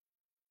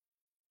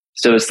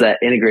 So it's that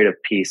integrative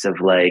piece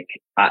of like,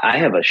 I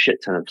have a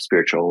shit ton of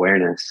spiritual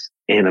awareness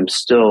and I'm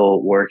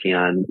still working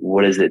on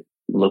what does it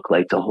look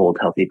like to hold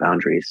healthy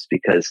boundaries,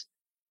 because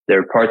there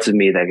are parts of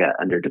me that got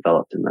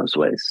underdeveloped in those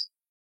ways.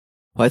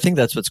 Well, I think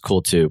that's what's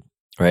cool too,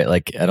 right?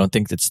 Like, I don't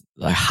think that's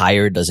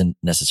higher doesn't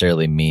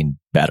necessarily mean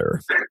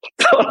better.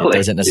 Totally. It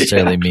doesn't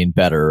necessarily mean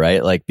better,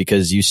 right? Like,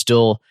 because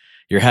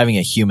you're having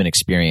a human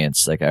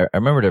experience. Like, I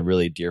remembered a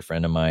really dear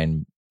friend of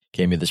mine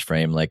gave me this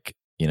frame, like,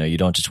 you know, you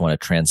don't just want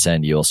to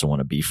transcend, you also want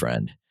to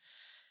befriend.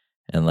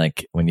 And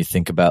like, when you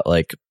think about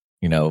like,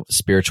 you know,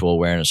 spiritual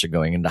awareness or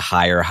going into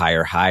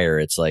higher,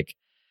 it's like,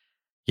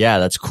 yeah,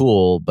 that's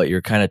cool, but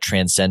you're kind of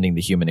transcending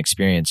the human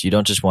experience. You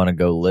don't just want to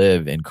go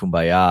live in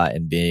kumbaya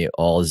and be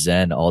all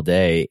zen all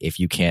day if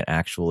you can't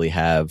actually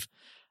have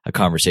a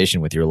conversation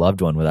with your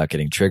loved one without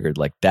getting triggered.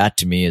 Like that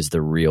to me is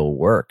the real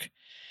work.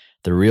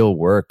 The real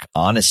work,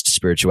 honest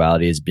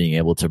spirituality, is being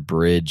able to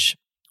bridge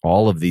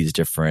all of these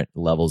different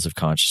levels of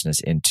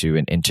consciousness into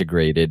an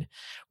integrated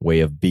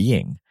way of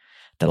being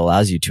that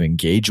allows you to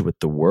engage with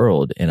the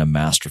world in a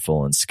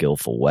masterful and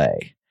skillful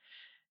way.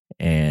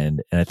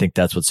 And I think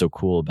that's what's so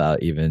cool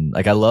about even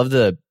like, that's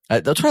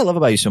what I love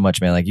about you so much,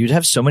 man. Like you'd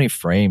have so many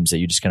frames that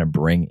you just kind of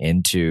bring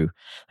into,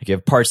 like you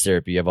have parts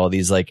therapy, you have all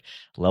these like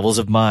levels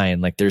of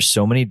mind. Like there's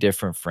so many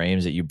different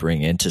frames that you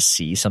bring in to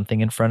see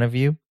something in front of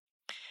you.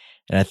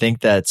 And I think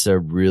that's a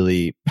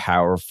really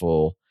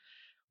powerful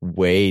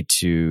way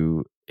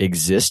to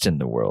exist in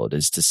the world,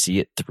 is to see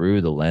it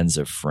through the lens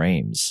of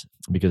frames.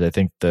 Because I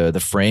think the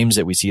frames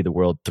that we see the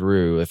world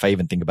through, if I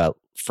even think about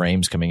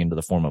frames coming into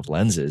the form of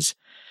lenses,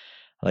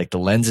 like the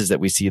lenses that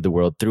we see the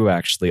world through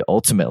actually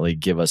ultimately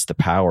give us the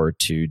power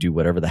to do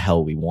whatever the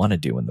hell we want to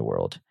do in the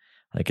world.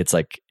 Like it's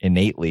like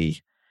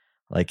innately,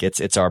 like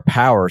it's our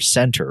power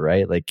center,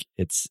 right? Like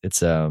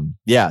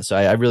yeah. So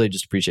I really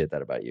just appreciate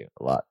that about you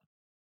a lot.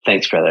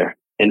 Thanks, brother.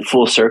 In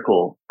full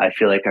circle, I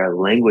feel like our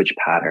language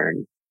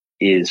pattern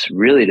is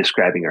really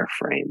describing our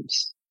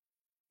frames.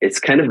 It's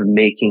kind of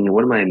making,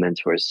 one of my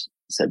mentors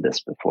said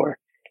this before,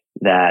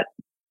 that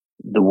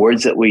the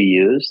words that we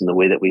use and the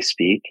way that we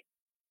speak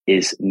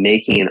is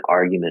making an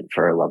argument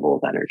for our level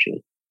of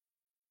energy.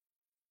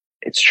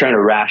 It's trying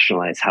to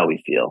rationalize how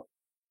we feel,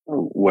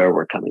 or where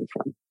we're coming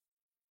from.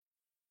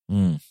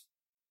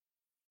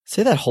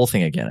 Say that whole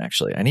thing again,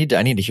 actually. I need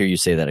to hear you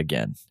say that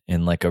again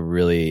in like a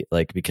really,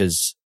 like,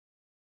 because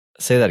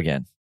say that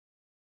again.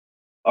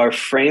 Our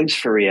frames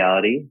for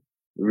reality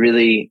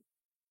really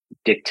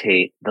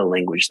dictate the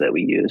language that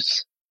we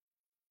use,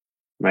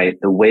 right?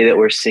 The way that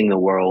we're seeing the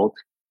world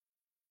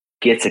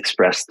gets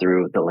expressed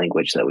through the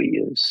language that we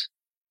use.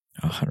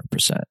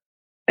 100%.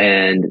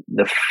 And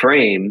the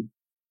frame,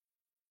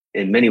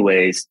 in many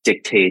ways,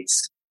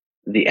 dictates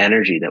the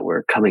energy that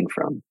we're coming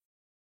from.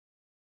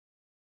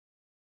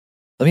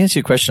 Let me ask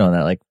you a question on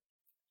that. Like,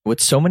 with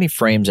so many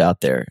frames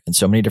out there and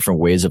so many different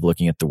ways of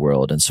looking at the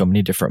world and so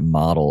many different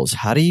models,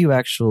 how do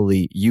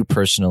you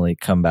personally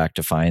come back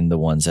to find the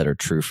ones that are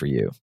true for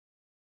you?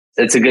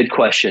 It's a good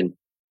question.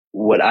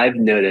 What I've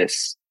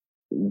noticed,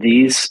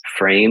 these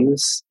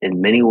frames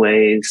in many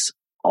ways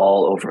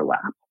all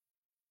overlap.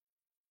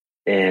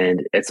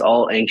 And it's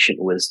all ancient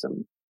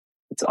wisdom.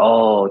 It's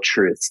all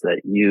truths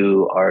that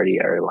you already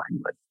are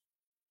aligned with.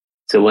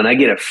 So when I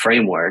get a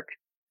framework,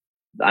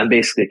 I'm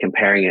basically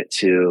comparing it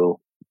to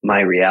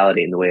my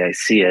reality and the way I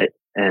see it.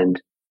 And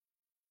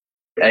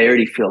I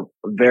already feel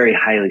very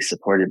highly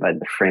supported by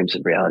the frames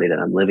of reality that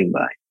I'm living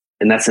by.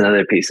 And that's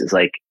another piece, is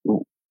like,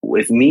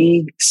 with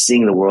me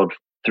seeing the world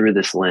through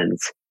this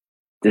lens,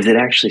 does it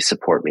actually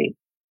support me?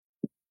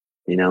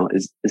 You know,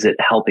 is it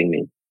helping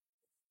me?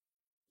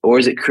 Or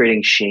is it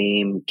creating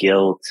shame,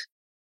 guilt?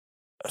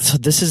 So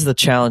this is the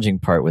challenging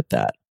part with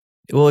that.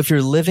 Well, if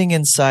you're living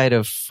inside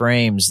of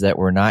frames that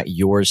were not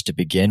yours to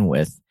begin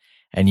with,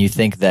 and you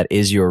think that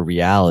is your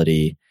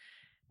reality,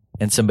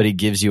 and somebody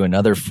gives you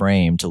another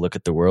frame to look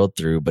at the world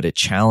through, but it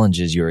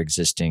challenges your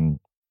existing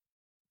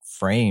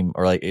frame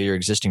or like your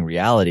existing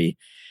reality,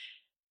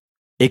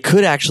 it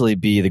could actually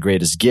be the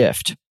greatest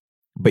gift,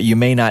 but you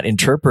may not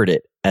interpret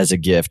it as a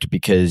gift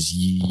because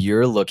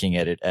you're looking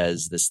at it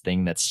as this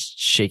thing that's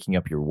shaking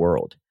up your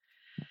world.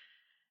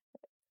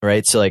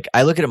 Right. So like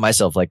I look at it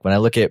myself, like when I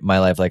look at my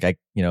life, like I,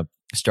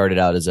 started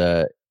out as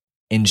a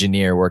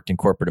engineer, worked in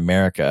corporate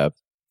America.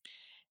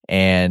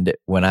 And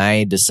when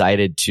I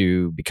decided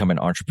to become an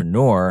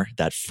entrepreneur,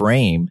 that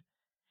frame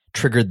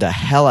triggered the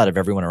hell out of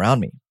everyone around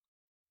me.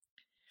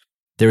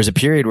 There was a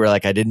period where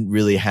like I didn't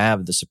really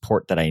have the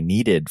support that I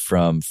needed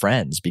from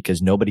friends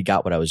because nobody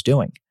got what I was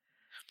doing.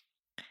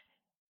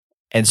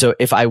 And so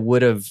if I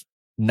would have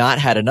not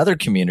had another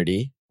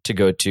community to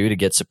go to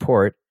get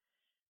support,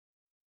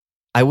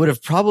 I would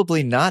have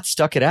probably not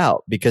stuck it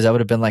out because I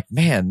would have been like,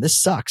 man, this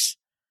sucks.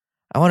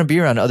 I want to be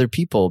around other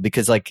people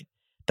because like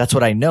that's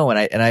what I know.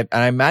 And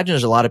I imagine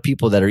there's a lot of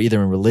people that are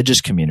either in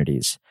religious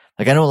communities.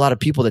 Like I know a lot of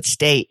people that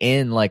stay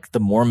in like the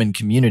Mormon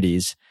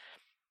communities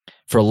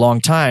for a long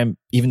time,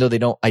 even though they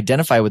don't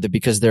identify with it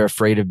because they're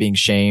afraid of being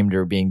shamed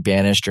or being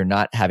banished or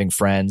not having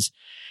friends.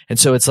 And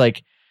so it's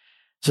like,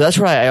 so that's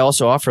why I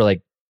also offer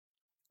like,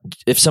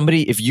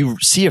 if you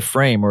see a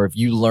frame or if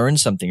you learn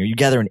something or you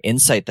gather an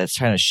insight that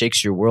kind of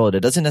shakes your world, it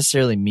doesn't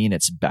necessarily mean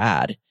it's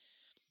bad.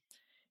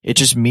 It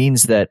just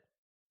means that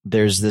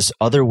there's this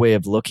other way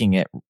of looking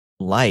at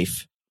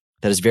life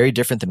that is very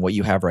different than what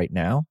you have right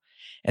now.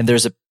 And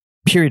there's a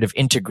period of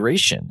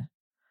integration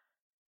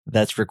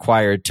that's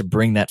required to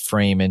bring that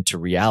frame into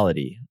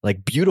reality.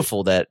 Like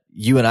beautiful that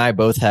you and I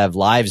both have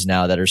lives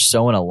now that are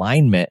so in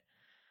alignment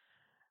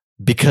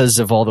because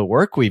of all the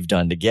work we've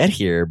done to get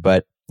here.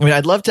 But I mean,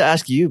 I'd love to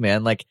ask you,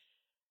 man, like,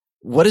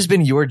 what has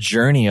been your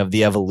journey of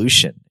the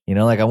evolution?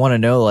 Like, I want to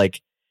know,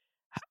 like,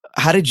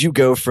 how did you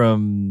go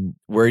from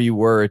where you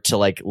were to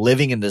like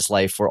living in this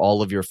life where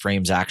all of your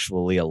frames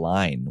actually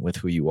align with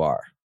who you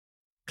are?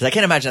 Because I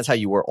can't imagine that's how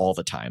you were all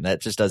the time.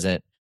 That just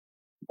doesn't.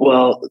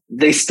 Well,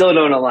 they still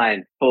don't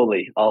align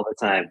fully all the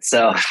time.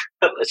 So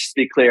let's just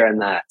be clear on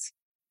that.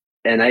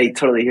 And I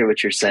totally hear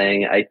what you're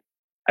saying.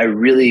 I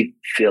really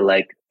feel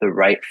like the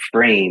right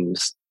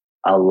frames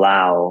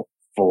allow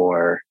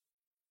for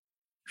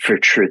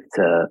truth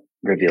to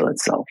reveal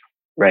itself,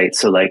 right?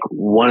 So like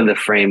one of the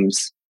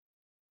frames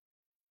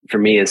for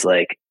me is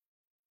like,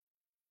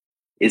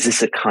 is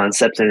this a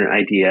concept and an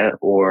idea,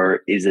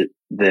 or is it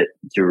the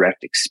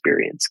direct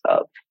experience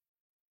of?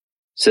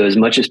 So as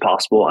much as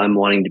possible, I'm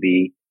wanting to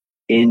be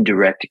in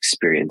direct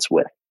experience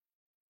with,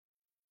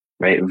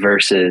 right?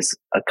 Versus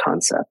a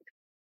concept.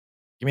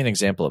 Give me an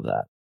example of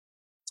that.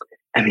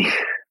 I mean,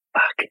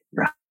 fuck,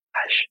 Raj.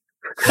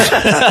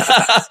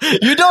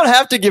 You don't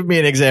have to give me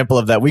an example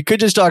of that. We could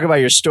just talk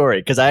about your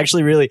story because I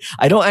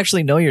don't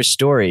actually know your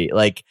story,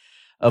 like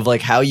of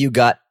like how you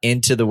got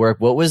into the work.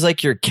 What was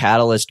like your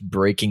catalyst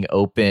breaking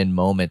open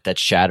moment that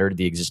shattered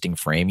the existing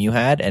frame you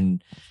had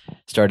and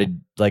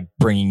started like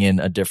bringing in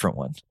a different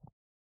one?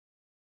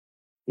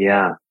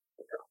 Yeah.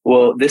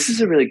 Well, this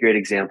is a really great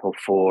example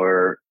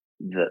for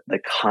the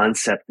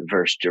concept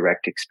versus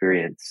direct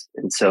experience.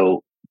 And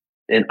so,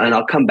 and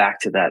I'll come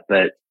back to that,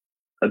 but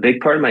a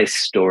big part of my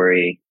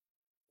story,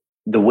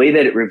 the way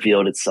that it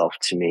revealed itself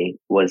to me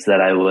was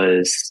that I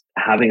was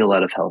having a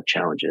lot of health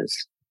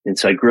challenges. And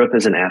so I grew up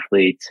as an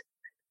athlete,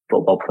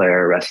 football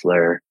player,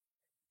 wrestler,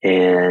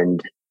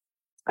 and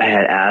I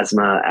had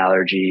asthma,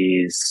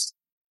 allergies,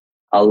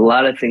 a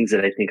lot of things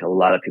that I think a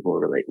lot of people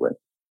relate with,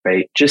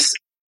 right? Just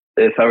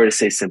if I were to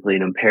say simply,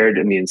 an impaired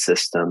immune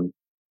system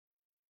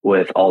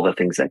with all the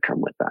things that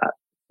come with that: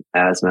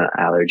 asthma,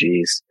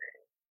 allergies,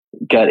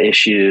 gut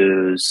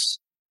issues,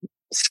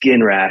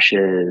 skin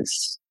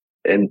rashes.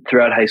 And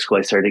throughout high school,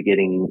 I started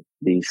getting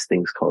these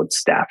things called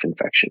staph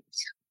infections.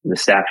 And the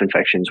staph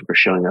infections were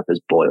showing up as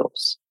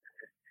boils.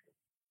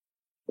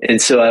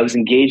 And so I was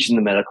engaged in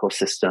the medical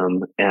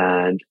system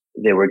and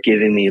they were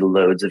giving me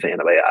loads of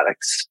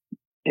antibiotics.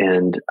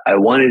 And I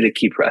wanted to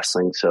keep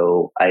wrestling.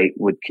 So I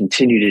would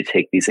continue to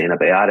take these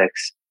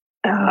antibiotics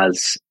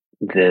as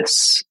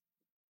this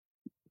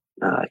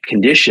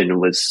condition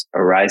was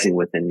arising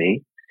within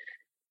me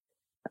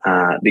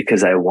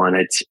because I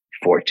wanted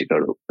for it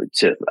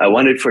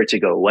to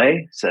go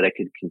away so that I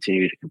could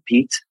continue to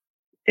compete.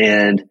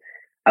 And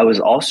I was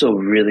also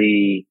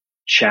really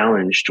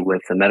challenged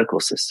with the medical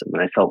system,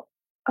 and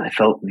I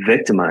felt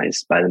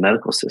victimized by the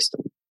medical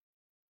system,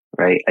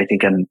 right? I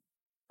think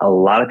a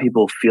lot of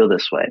people feel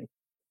this way.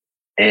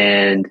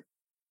 And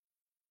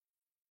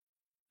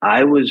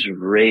I was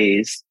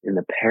raised in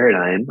the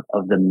paradigm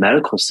of the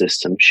medical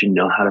system should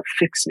know how to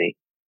fix me,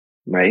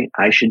 right?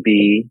 I should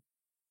be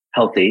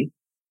healthy.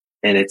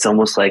 And it's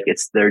almost like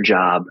it's their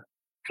job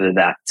for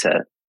that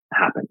to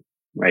happen,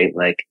 right?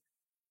 Like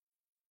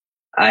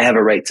I have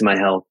a right to my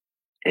health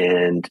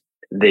and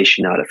they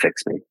should know how to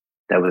fix me.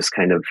 That was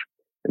kind of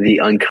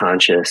the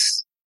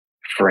unconscious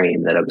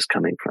frame that I was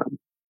coming from.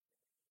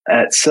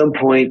 At some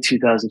point,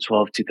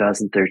 2012,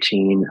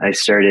 2013, I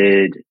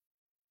started,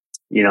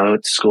 I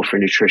went to school for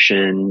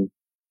nutrition.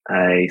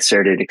 I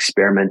started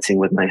experimenting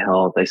with my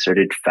health. I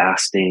started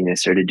fasting. I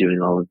started doing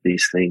all of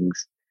these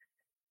things.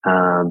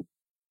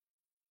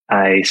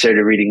 I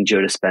started reading Joe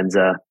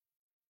Dispenza,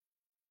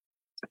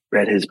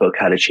 read his book,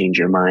 How to Change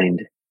Your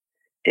Mind.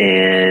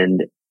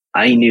 And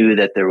I knew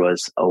that there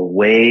was a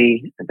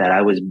way that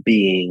I was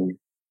being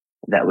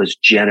that was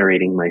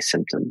generating my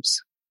symptoms.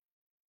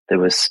 There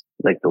was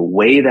like the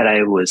way that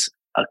I was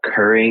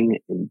occurring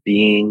and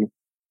being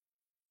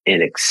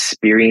and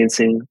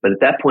experiencing. But at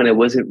that point, I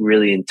wasn't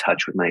really in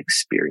touch with my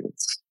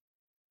experience,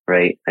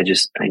 right? I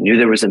knew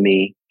there was a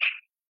me,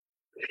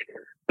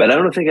 but I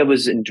don't think I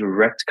was in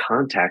direct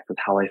contact with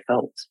how I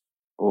felt,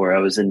 or I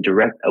wasn't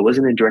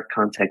in direct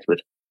contact with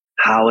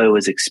how I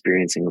was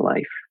experiencing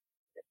life.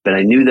 But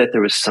I knew that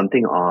there was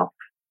something off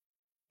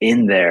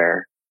in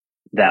there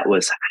that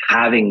was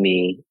having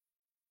me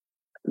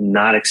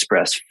not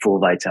express full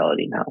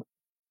vitality now.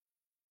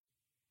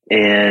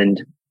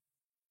 And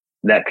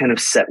that kind of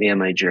set me on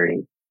my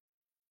journey.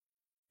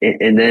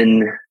 And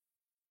then...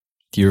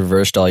 You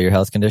reversed all your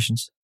health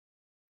conditions?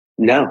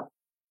 No.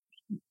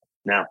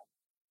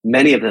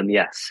 Many of them,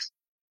 yes.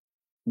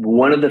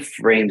 One of the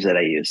frames that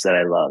I use that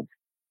I love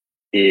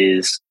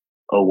is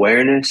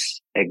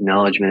awareness,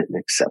 acknowledgement, and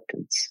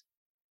acceptance.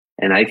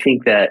 And I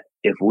think that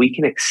if we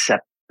can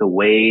accept the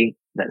way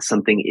that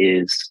something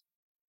is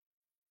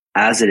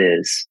as it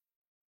is,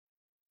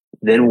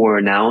 then we're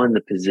now in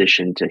the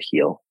position to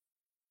heal.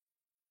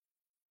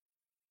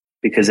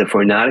 Because if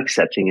we're not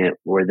accepting it,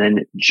 we're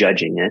then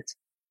judging it.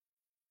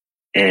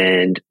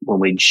 And when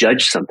we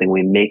judge something,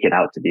 we make it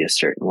out to be a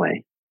certain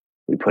way.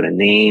 We put a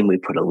name, we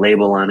put a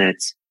label on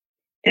it,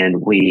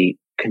 and we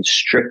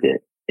constrict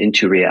it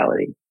into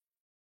reality.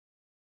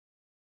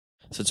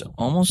 So it's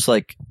almost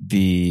like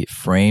the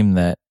frame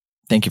that,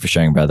 thank you for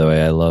sharing, by the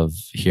way. I love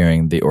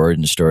hearing the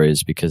origin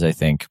stories, because I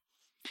think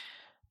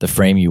the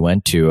frame you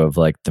went to of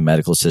like the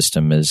medical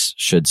system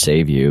should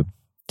save you,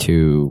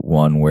 to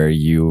one where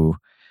you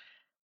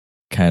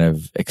kind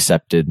of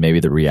accepted maybe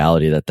the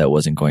reality that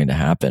wasn't going to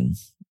happen,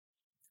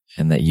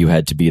 and that you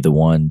had to be the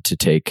one to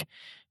take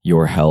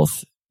your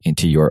health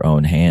into your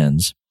own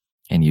hands.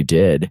 And you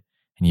did.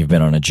 And you've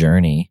been on a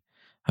journey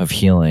of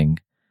healing.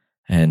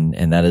 And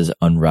that has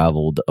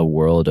unraveled a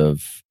world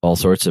of all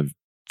sorts of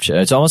shit.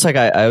 It's almost like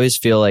I always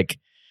feel like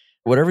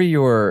whatever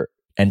your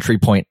entry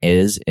point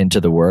is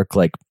into the work,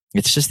 like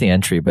it's just the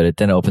entry, but it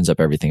then opens up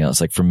everything else.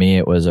 Like for me,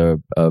 it was a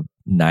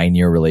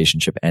 9-year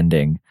relationship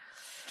ending.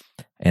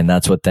 And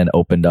that's what then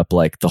opened up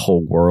like the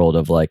whole world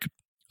of like,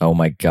 oh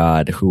my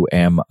God, who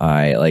am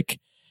I? Like,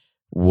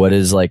 what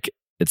is like,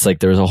 it's like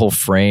there's a whole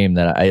frame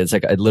that it's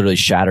like I literally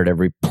shattered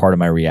every part of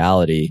my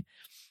reality.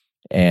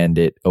 And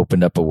it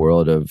opened up a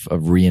world of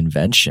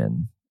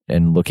reinvention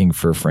and looking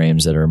for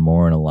frames that are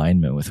more in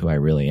alignment with who I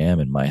really am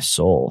in my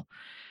soul.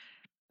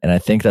 And I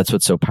think that's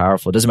what's so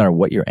powerful. It doesn't matter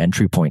what your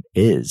entry point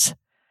is.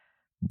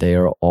 They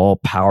are all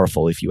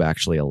powerful if you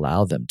actually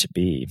allow them to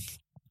be.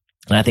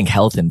 And I think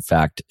health, in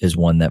fact, is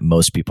one that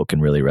most people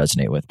can really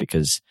resonate with,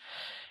 because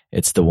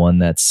it's the one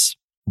that's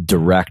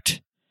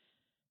direct,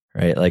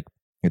 right? Like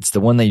it's the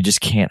one that you just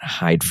can't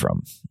hide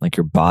from. Like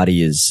your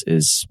body is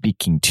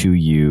speaking to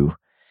you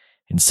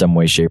in some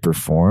way, shape, or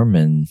form.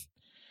 And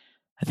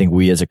I think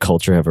we as a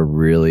culture have a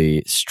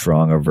really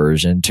strong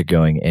aversion to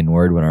going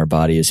inward when our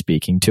body is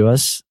speaking to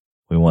us.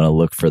 We want to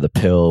look for the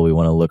pill. We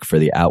want to look for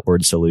the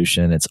outward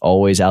solution. It's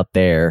always out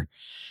there.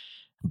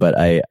 But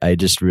I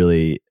just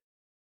really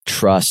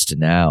trust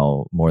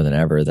now more than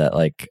ever that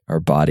like our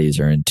bodies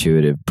are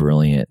intuitive,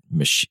 brilliant,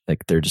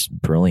 like they're just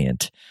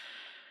brilliant.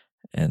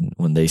 And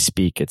when they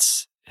speak,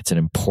 it's an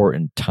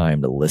important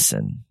time to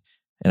listen.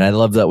 And I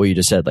love that what you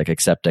just said, like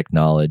accept,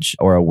 acknowledge,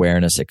 or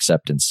awareness,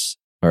 acceptance,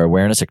 or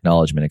awareness,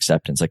 acknowledgement,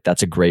 acceptance. Like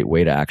that's a great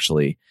way to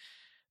actually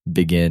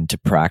begin to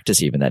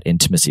practice even that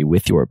intimacy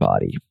with your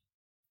body.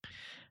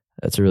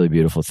 That's a really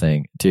beautiful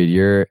thing.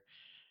 Dude,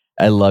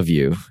 I love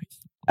you.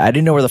 I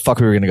didn't know where the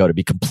fuck we were going to go, to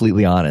be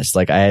completely honest.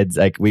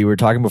 Like we were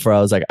talking before, I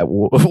was like,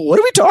 what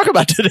do we talk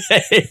about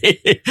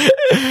today?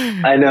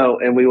 I know.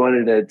 And we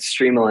wanted to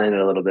streamline it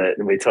a little bit,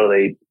 and we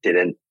totally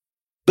didn't.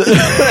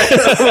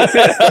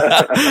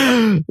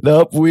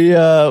 Nope,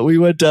 we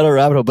went down a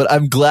rabbit hole, but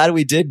I'm glad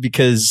we did,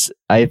 because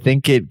I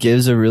think it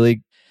gives a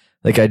really,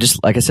 like I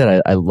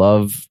said, I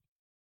love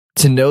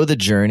to know the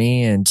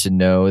journey and to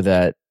know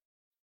that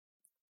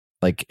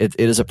like it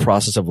is a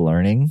process of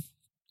learning,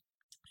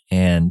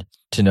 and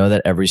to know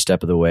that every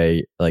step of the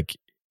way, like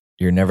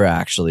you're never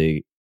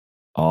actually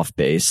off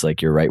base,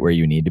 like you're right where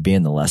you need to be,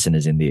 and the lesson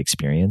is in the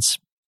experience.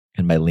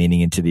 And by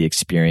leaning into the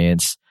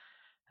experience,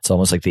 it's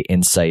almost like the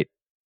insight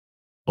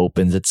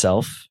opens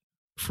itself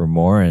for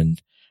more.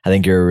 And I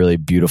think you're a really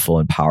beautiful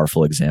and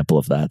powerful example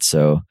of that.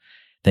 So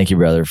thank you,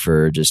 brother,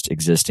 for just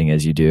existing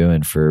as you do,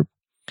 and for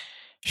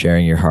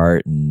sharing your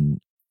heart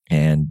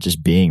and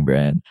just being,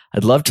 Brand.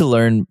 I'd love to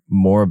learn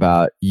more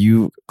about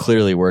you.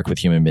 Clearly work with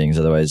human beings,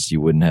 otherwise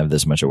you wouldn't have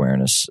this much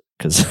awareness.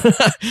 Because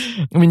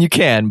I mean, you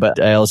can,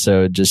 but I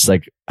also just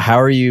like, how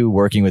are you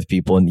working with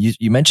people? And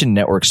you mentioned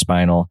network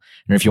spinal.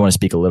 And if you want to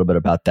speak a little bit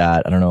about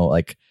that, I don't know,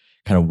 like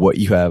kind of what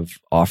you have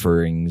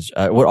offerings,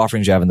 what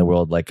offerings you have in the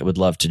world. Like I would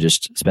love to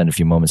just spend a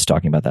few moments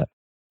talking about that.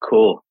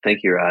 Cool.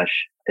 Thank you, Raj.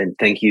 And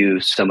thank you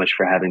so much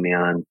for having me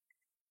on.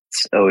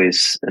 It's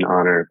always an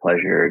honor,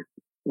 pleasure,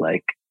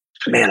 like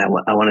man, I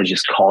want to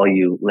just call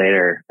you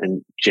later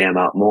and jam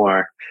out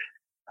more.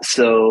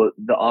 So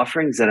the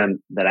offerings that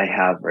I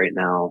have right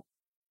now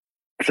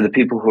for the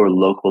people who are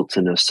local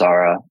to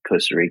Nosara,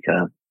 Costa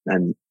Rica,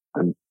 and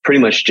I'm pretty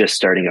much just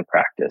starting a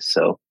practice.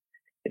 So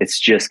it's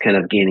just kind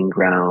of gaining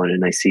ground,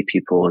 and I see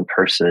people in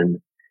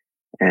person,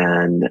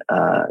 and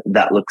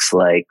that looks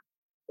like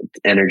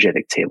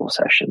energetic table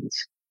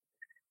sessions.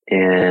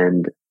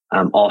 And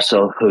I'm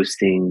also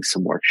hosting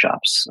some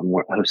workshops. I'm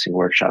hosting a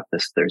workshop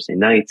this Thursday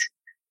night,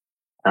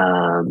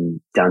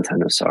 downtown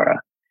Nosara.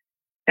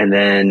 And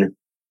then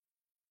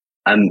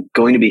I'm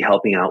going to be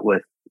helping out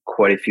with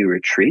quite a few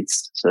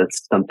retreats. So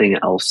that's something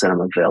else that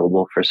I'm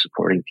available for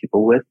supporting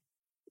people with,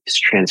 is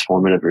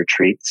transformative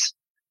retreats.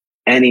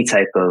 Any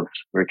type of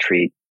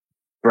retreat,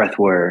 breath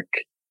work,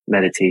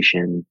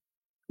 meditation,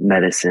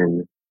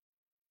 medicine.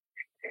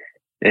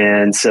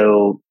 And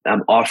so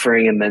I'm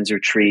offering a men's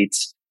retreat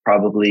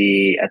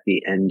probably at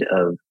the end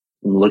of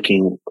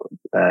looking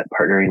at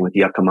partnering with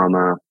Yucca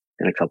Mama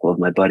and a couple of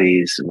my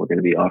buddies. And we're going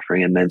to be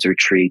offering a men's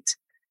retreat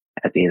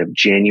at the end of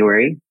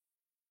January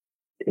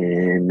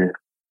in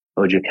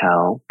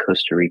Oaxaca,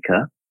 Costa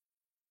Rica.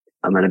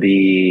 I'm going to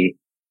be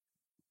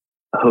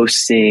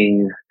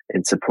hosting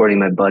and supporting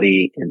my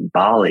buddy in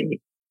Bali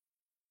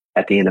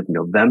at the end of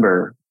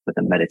November with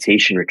a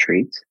meditation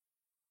retreat.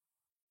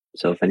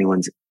 So if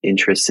anyone's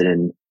interested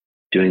in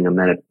doing a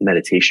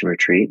meditation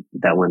retreat,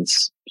 that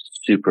one's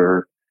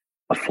super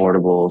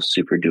affordable,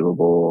 super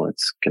doable.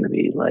 It's going to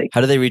be like... How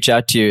do they reach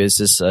out to you? Is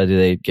this, do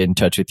they get in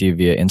touch with you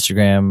via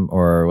Instagram,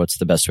 or what's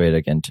the best way to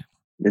get into?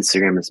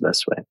 Instagram is the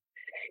best way.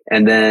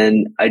 And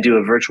then I do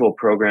a virtual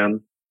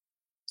program,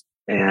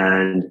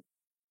 and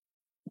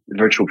the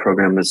virtual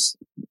program is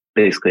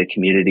basically a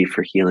community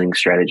for healing,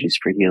 strategies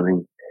for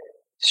getting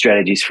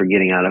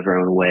out of our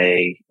own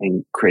way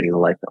and creating the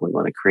life that we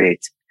want to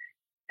create.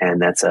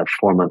 And that's a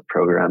 4-month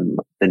program.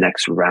 The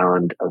next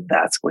round of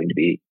that's going to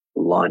be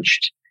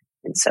launched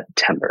in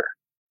September.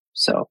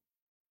 So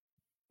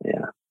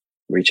yeah,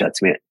 reach out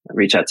to me on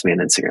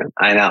Instagram.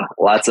 I know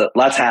lots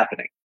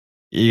happening.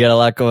 You got a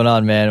lot going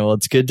on, man. Well,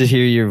 it's good to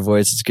hear your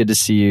voice. It's good to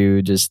see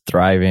you just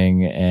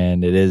thriving,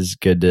 and it is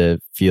good to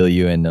feel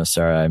you in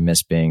Nosara. I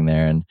miss being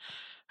there and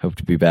hope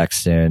to be back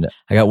soon.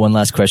 I got one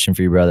last question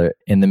for you, brother.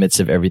 In the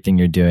midst of everything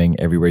you're doing,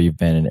 everywhere you've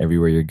been and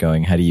everywhere you're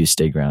going, how do you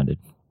stay grounded?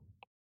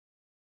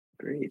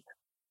 Breathe,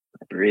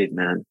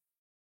 man.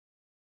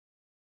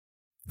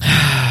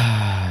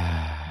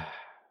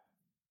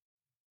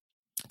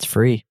 It's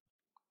free.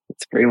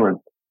 It's a free one.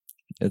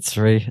 It's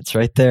free. It's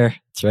right there.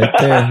 It's right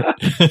there.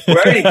 We're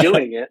already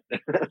doing it.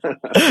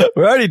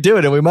 We're already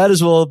doing it. We might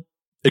as well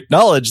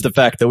acknowledge the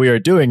fact that we are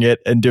doing it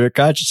and do it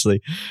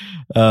consciously.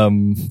 I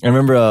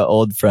remember an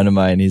old friend of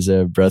mine. He's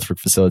a breathwork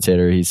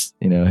facilitator. He's,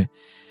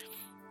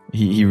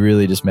 he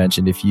really just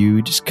mentioned, if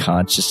you just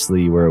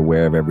consciously were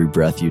aware of every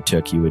breath you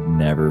took, you would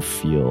never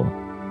feel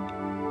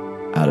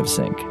out of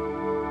sync.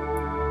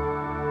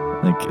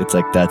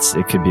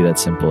 It could be that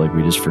simple. Like,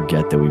 we just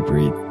forget that we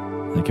breathe.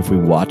 Like, if we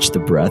watch the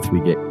breath, we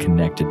get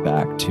connected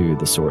back to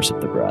the source of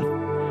the breath.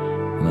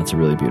 And that's a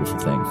really beautiful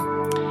thing.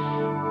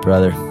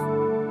 Brother,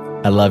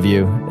 I love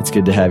you. It's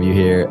good to have you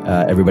here.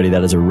 Everybody,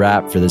 that is a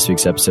wrap for this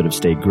week's episode of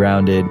Stay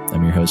Grounded.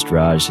 I'm your host,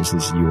 Raj. This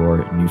is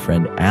your new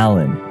friend,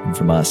 Alan. And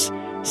from us,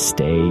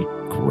 stay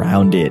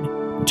grounded.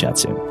 We'll chat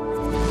soon.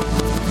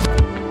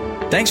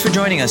 Thanks for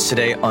joining us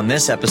today on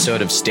this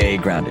episode of Stay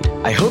Grounded.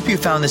 I hope you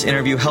found this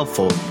interview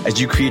helpful as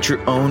you create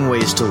your own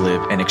ways to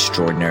live an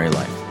extraordinary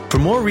life. For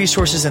more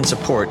resources and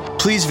support,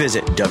 please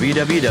visit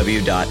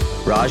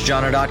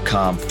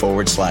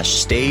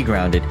www.rajjana.com/Stay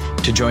Grounded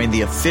to join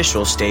the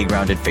official Stay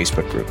Grounded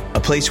Facebook group, a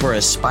place where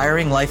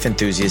aspiring life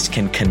enthusiasts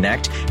can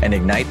connect and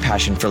ignite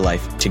passion for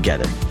life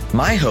together.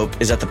 My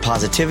hope is that the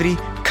positivity,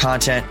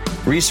 content,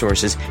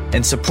 resources,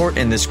 and support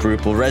in this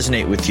group will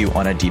resonate with you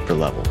on a deeper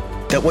level.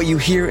 That what you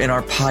hear in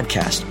our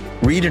podcast,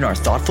 read in our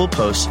thoughtful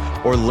posts,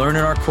 or learn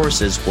in our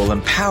courses will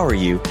empower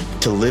you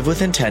to live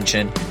with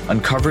intention,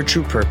 uncover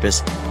true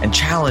purpose, and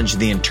challenge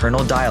the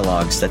internal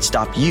dialogues that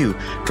stop you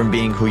from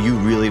being who you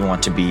really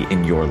want to be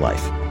in your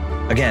life.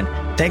 Again,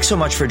 thanks so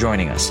much for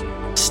joining us.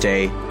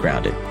 Stay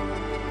grounded.